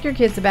 Well, ask your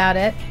kids about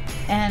it,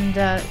 and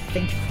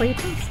think before you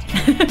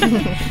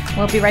post.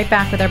 We'll be right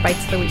back with our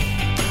Bites of the Week.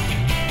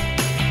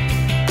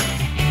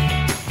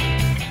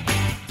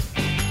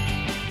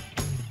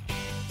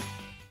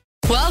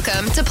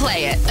 Welcome to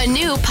Play It, a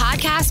new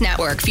podcast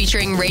network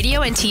featuring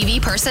radio and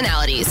TV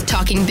personalities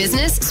talking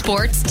business,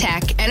 sports,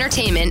 tech,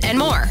 entertainment, and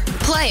more.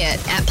 Play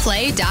it at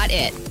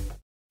play.it.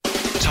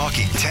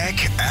 Talking tech,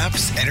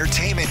 apps,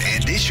 entertainment,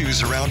 and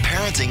issues around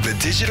parenting the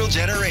digital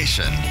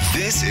generation.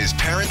 This is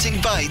Parenting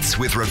Bytes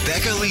with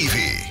Rebecca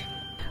Levey.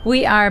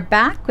 We are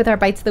back with our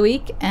Bites of the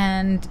Week,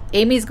 and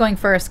Amy's going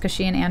first because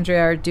she and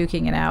Andrea are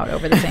duking it out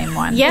over the same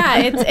one. Yeah,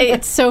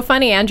 it's so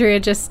funny.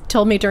 Andrea just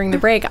told me during the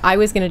break I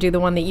was going to do the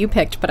one that you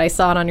picked, but I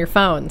saw it on your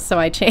phone, so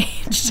I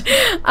changed.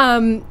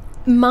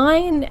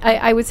 Mine,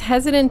 I was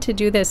hesitant to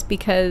do this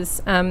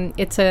because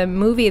it's a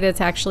movie that's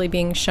actually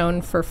being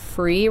shown for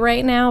free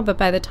right now, but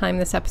by the time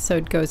this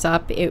episode goes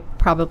up, it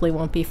probably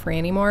won't be free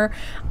anymore,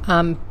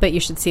 but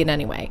you should see it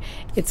anyway.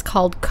 It's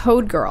called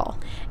Code Girl,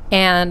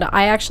 and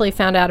I actually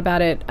found out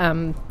about it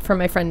from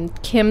my friend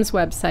Kim's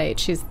website.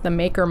 She's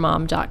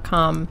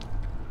themakermom.com,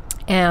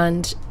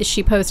 and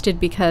she posted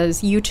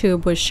because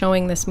YouTube was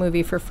showing this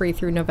movie for free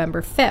through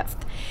November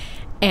 5th,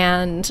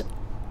 and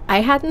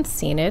I hadn't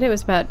seen it. It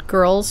was about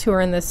girls who are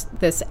in this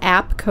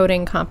app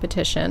coding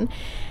competition.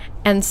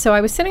 And so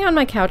I was sitting on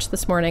my couch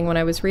this morning when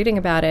I was reading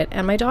about it,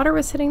 and my daughter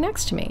was sitting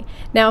next to me.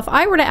 Now, if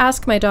I were to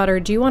ask my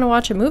daughter, do you want to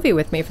watch a movie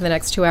with me for the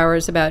next 2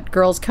 hours about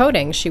girls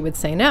coding, she would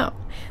say no.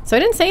 So I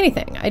didn't say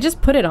anything. I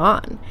just put it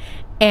on.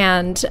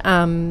 And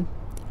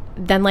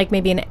then like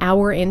maybe an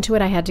hour into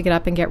it, I had to get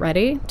up and get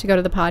ready to go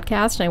to the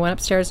podcast, and I went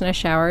upstairs and I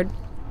showered.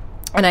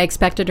 and I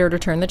expected her to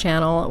turn the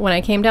channel. When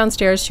I came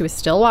downstairs, she was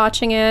still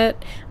watching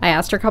it. I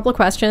asked her a couple of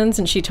questions,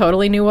 and she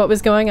totally knew what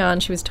was going on.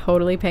 She was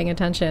totally paying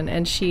attention,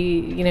 and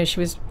she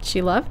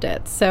loved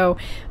it. So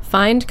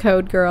find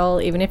Code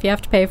Girl, even if you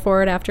have to pay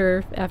for it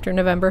after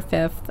November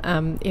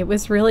 5th. It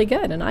was really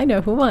good, and I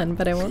know who won,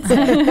 but I won't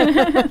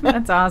say.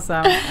 That's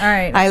awesome. All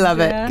right. I love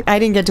it. I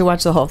didn't get to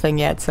watch the whole thing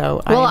yet,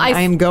 so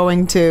I'm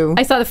going to.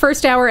 I saw the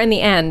first hour and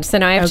the end, so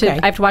now I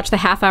have to watch the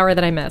half hour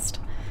that I missed.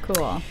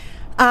 Cool.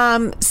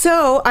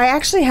 So I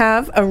actually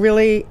have a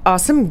really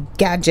awesome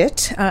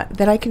gadget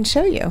that I can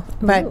show you.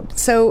 But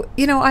so,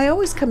 I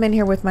always come in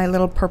here with my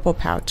little purple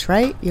pouch,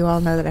 right? You all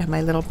know that I have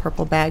my little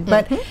purple bag.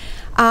 But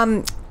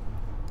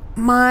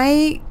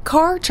my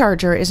car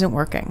charger isn't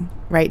working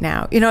right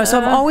now.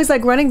 So I'm always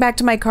like running back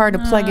to my car to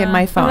plug in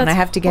my phone. I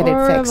have to get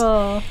it fixed.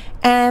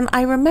 And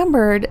I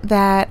remembered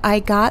that I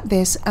got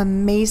this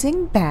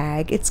amazing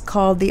bag. It's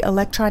called the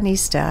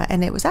Electronista,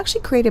 and it was actually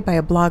created by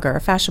a blogger,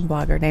 a fashion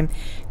blogger named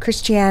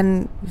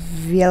Christiane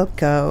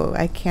Vielko.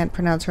 I can't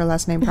pronounce her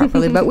last name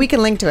properly, but we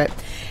can link to it.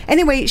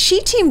 Anyway, she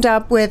teamed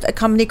up with a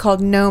company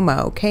called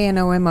Nomo,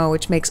 Knomo,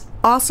 which makes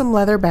awesome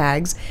leather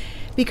bags,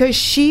 because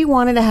she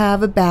wanted to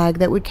have a bag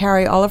that would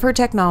carry all of her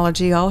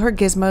technology, all her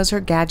gizmos, her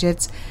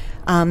gadgets,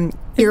 earbuds.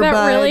 Is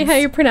that really how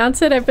you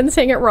pronounce it? I've been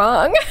saying it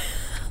wrong.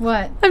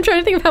 What? I'm trying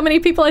to think of how many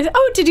people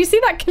did you see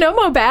that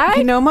Knomo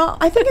bag? Knomo?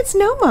 I think it's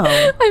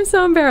Nomo. I'm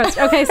so embarrassed.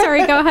 Okay,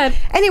 sorry, go ahead.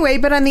 Anyway,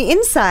 but on the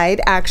inside,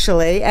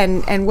 actually,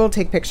 and we'll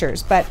take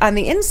pictures, but on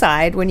the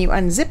inside, when you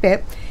unzip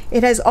it,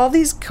 it has all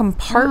these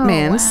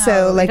compartments. Oh, wow.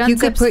 So like you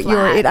could put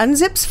it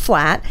unzips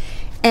flat,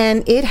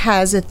 and it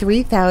has a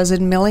 3,000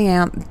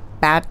 milliamp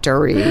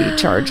battery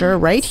charger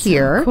right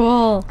here.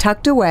 Cool.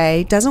 Tucked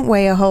away, doesn't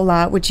weigh a whole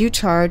lot, which you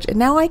charge. And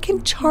now I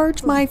can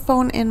charge my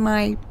phone in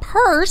my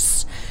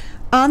purse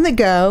on the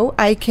go.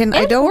 I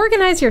don't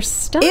organize your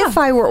stuff. If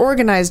I were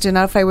organized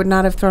enough, I would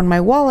not have thrown my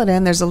wallet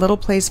in. There's a little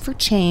place for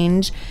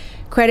change,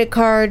 credit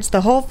cards,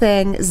 the whole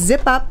thing.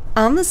 Zip up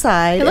on the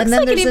side, and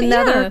then there's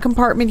another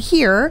compartment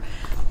here.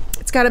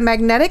 It's got a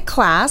magnetic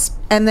clasp,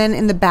 and then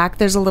in the back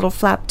there's a little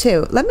flap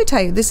too. Let me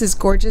tell you, this is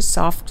gorgeous,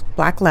 soft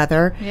black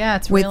leather. Yeah,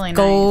 it's with really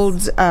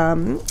gold.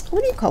 nice.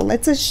 What do you call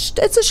it?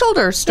 It's a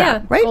shoulder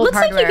strap, right? Looks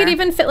like you could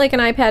even fit like an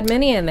iPad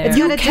Mini in there. It's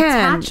got a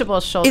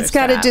detachable shoulder It's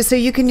got strap. so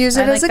you can use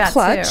it as a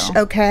clutch. Too.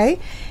 Okay.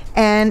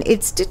 And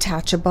it's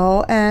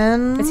detachable,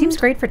 and it seems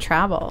great for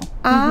travel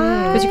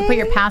because you can put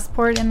your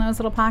passport in those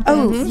little pockets.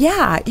 Oh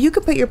yeah, you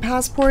could put your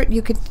passport.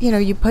 You could,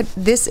 you put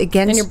this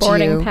against and your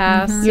boarding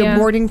pass, your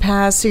boarding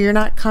pass, so you're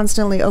not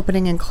constantly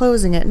opening and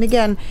closing it. And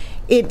again,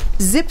 it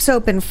zips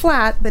open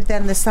flat, but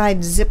then the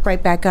sides zip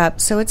right back up,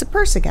 so it's a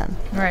purse again.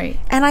 Right.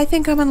 And I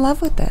think I'm in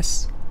love with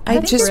this. I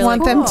just really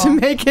want them to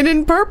make it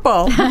in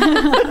purple.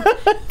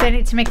 They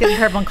need to make it in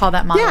purple and call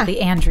that model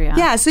the Andrea.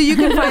 Yeah, so you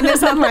can find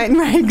this online.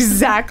 Right,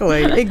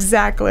 exactly.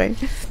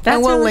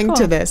 And we'll link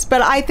to this.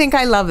 But I think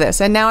I love this.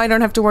 And now I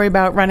don't have to worry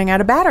about running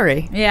out of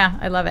battery. Yeah,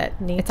 I love it.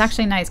 Neat. It's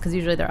actually nice because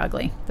usually they're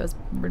ugly, those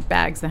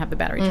bags that have the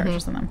battery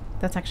chargers in them.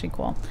 That's actually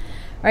cool. All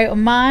right, well,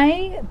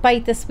 my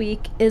bite this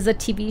week is a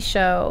TV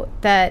show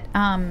that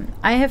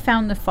I have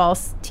found the fall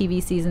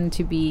TV season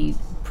to be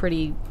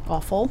pretty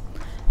awful.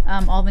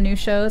 All the new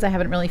shows, I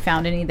haven't really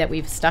found any that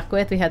we've stuck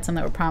with. We had some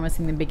that were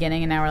promising in the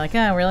beginning, and now we're like,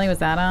 oh, really? Was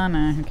that on?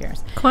 Who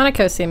cares?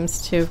 Quantico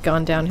seems to have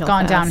gone downhill.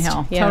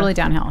 Totally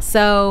downhill.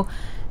 So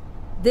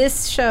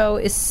this show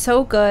is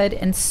so good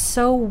and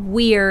so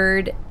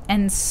weird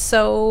and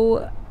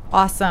so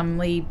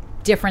awesomely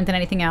different than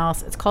anything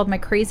else. It's called My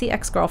Crazy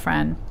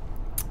Ex-Girlfriend.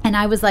 And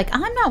I was like,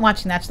 I'm not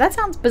watching that. That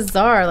sounds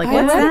bizarre. Like,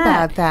 what's that?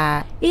 About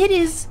that. It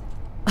is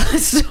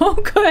so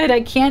good.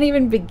 I can't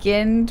even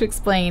begin to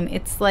explain.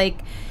 It's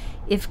like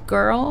if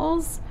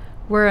Girls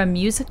were a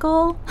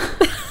musical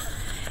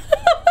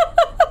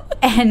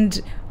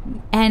and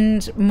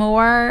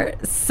more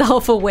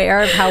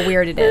self-aware of how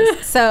weird it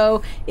is.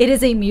 So it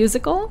is a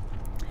musical.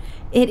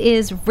 It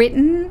is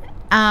written,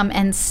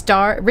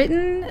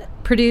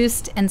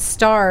 produced, and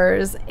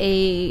stars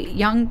a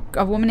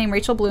woman named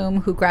Rachel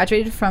Bloom, who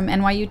graduated from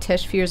NYU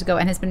Tisch a few years ago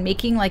and has been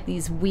making like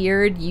these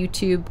weird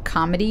YouTube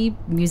comedy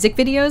music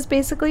videos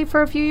basically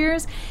for a few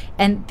years.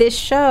 And this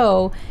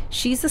show,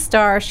 she's a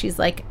star. She's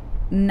like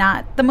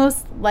not the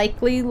most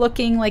likely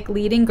looking like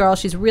leading girl.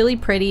 She's really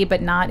pretty,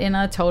 but not in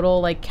a total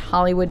like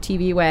Hollywood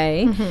TV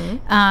way.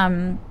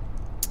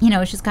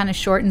 She's kind of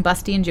short and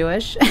busty and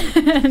Jewish,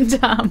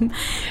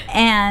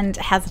 and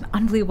has an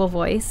unbelievable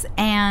voice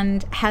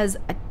and has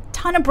a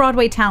ton of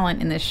Broadway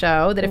talent in this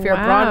show that if you're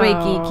a Broadway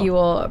geek, you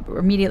will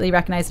immediately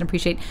recognize and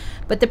appreciate.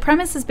 But the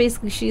premise is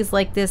basically she's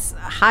like this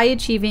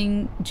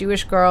high-achieving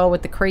Jewish girl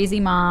with the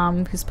crazy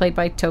mom who's played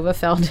by Tova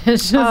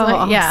Feldish.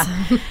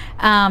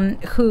 Awesome.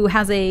 Who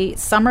has a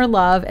summer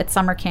love at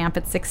summer camp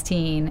at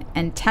 16,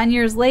 and 10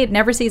 years later,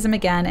 never sees him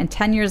again, and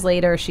 10 years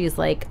later, she's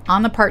like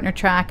on the partner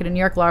track at a New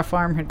York law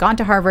firm, had gone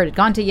to Harvard, had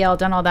gone to Yale,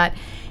 done all that,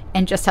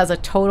 and just has a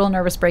total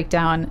nervous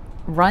breakdown,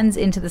 runs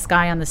into this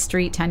guy on the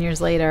street 10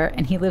 years later,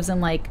 and he lives in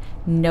like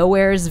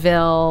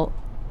Nowheresville,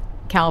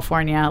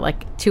 California,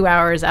 like 2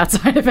 hours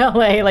outside of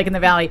LA, like in the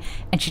valley,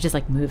 and she just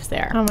like moves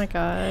there. Oh my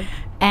God.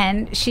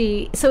 And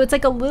so it's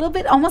like a little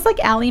bit almost like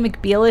Ally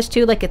McBeal-ish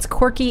too, like it's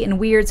quirky and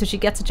weird. So she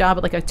gets a job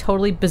at like a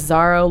totally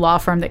bizarro law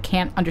firm that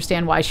can't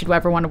understand why she'd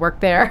ever want to work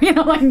there.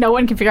 Like no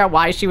one can figure out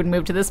why she would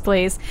move to this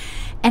place.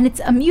 And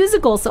it's a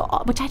musical,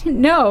 which I didn't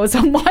know. So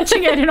I'm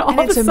watching it, and all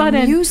of a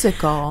sudden, it's a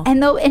musical.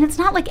 And it's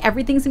not like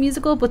everything's a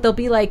musical, but there'll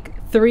be like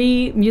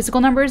 3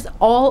 musical numbers,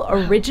 all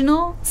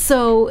original.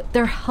 So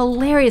they're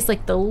hilarious.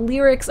 Like the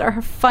lyrics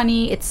are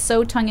funny. It's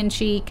so tongue in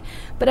cheek,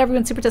 but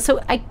everyone's super tough. So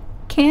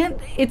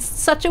it's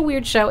such a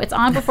weird show. It's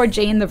on before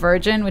Jane the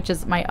Virgin, which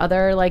is my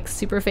other like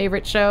super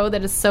favorite show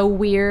that is so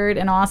weird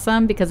and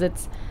awesome because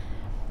it's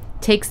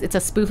a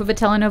spoof of a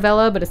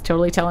telenovela, but it's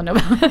totally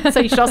telenovela. So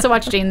you should also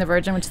watch Jane the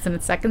Virgin, which is in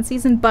its 2nd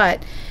season,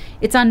 but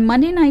it's on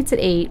Monday nights at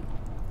 8,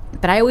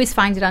 but I always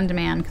find it on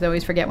demand because I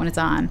always forget when it's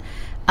on.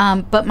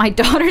 But my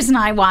daughters and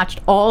I watched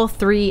all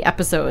 3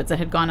 episodes that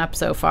had gone up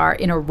so far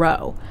in a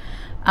row.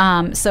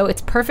 So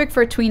it's perfect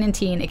for a tween and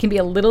teen. It can be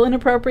a little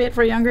inappropriate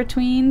for a younger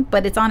tween,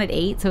 but it's on at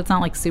 8, so it's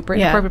not like super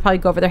inappropriate, probably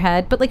go over their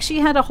head. But like she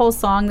had a whole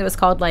song that was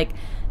called like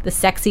the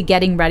sexy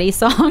getting ready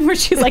song, where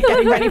she's like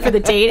getting ready for the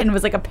date, and it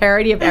was like a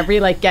parody of every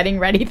like getting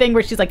ready thing,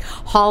 where she's like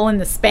hauling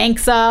the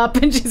Spanx up,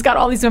 and she's got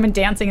all these women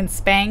dancing in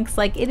Spanx.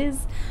 Like it is.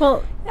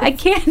 Well, I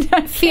can't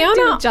Fiona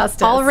do it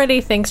justice. Already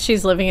thinks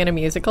she's living in a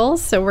musical,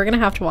 so we're gonna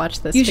have to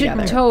watch this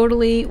together. You should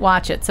totally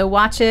watch it. So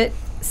watch it.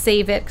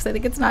 Save it because I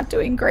think it's not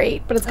doing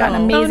great, but it's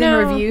gotten amazing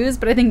reviews,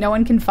 but I think no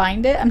one can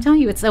find it. I'm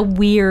telling you, it's a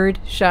weird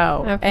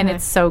show, and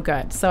it's so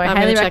good. So I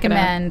highly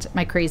recommend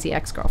My Crazy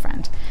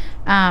Ex-Girlfriend.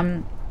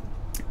 Yeah,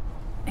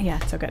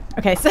 it's so good.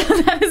 Okay, so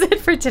that is it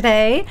for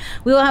today.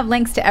 We will have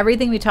links to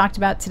everything we talked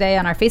about today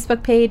on our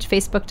Facebook page,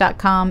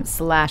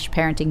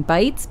 facebook.com/Parenting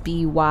Bytes,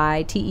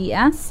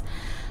 BYTES.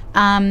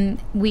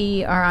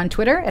 We are on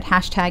Twitter at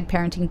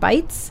 #Parenting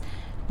Bytes.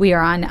 We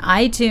are on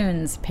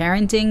iTunes,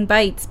 Parenting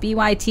Bytes,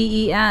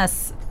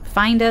 BYTES.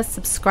 Find us,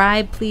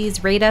 subscribe,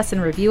 please rate us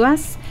and review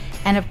us.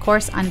 And of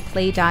course on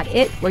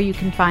play.it, where you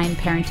can find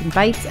Parenting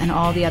Bytes and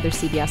all the other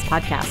CBS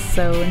podcasts.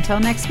 So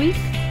until next week,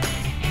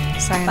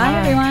 sayonara. Bye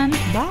everyone.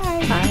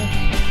 Bye. Bye.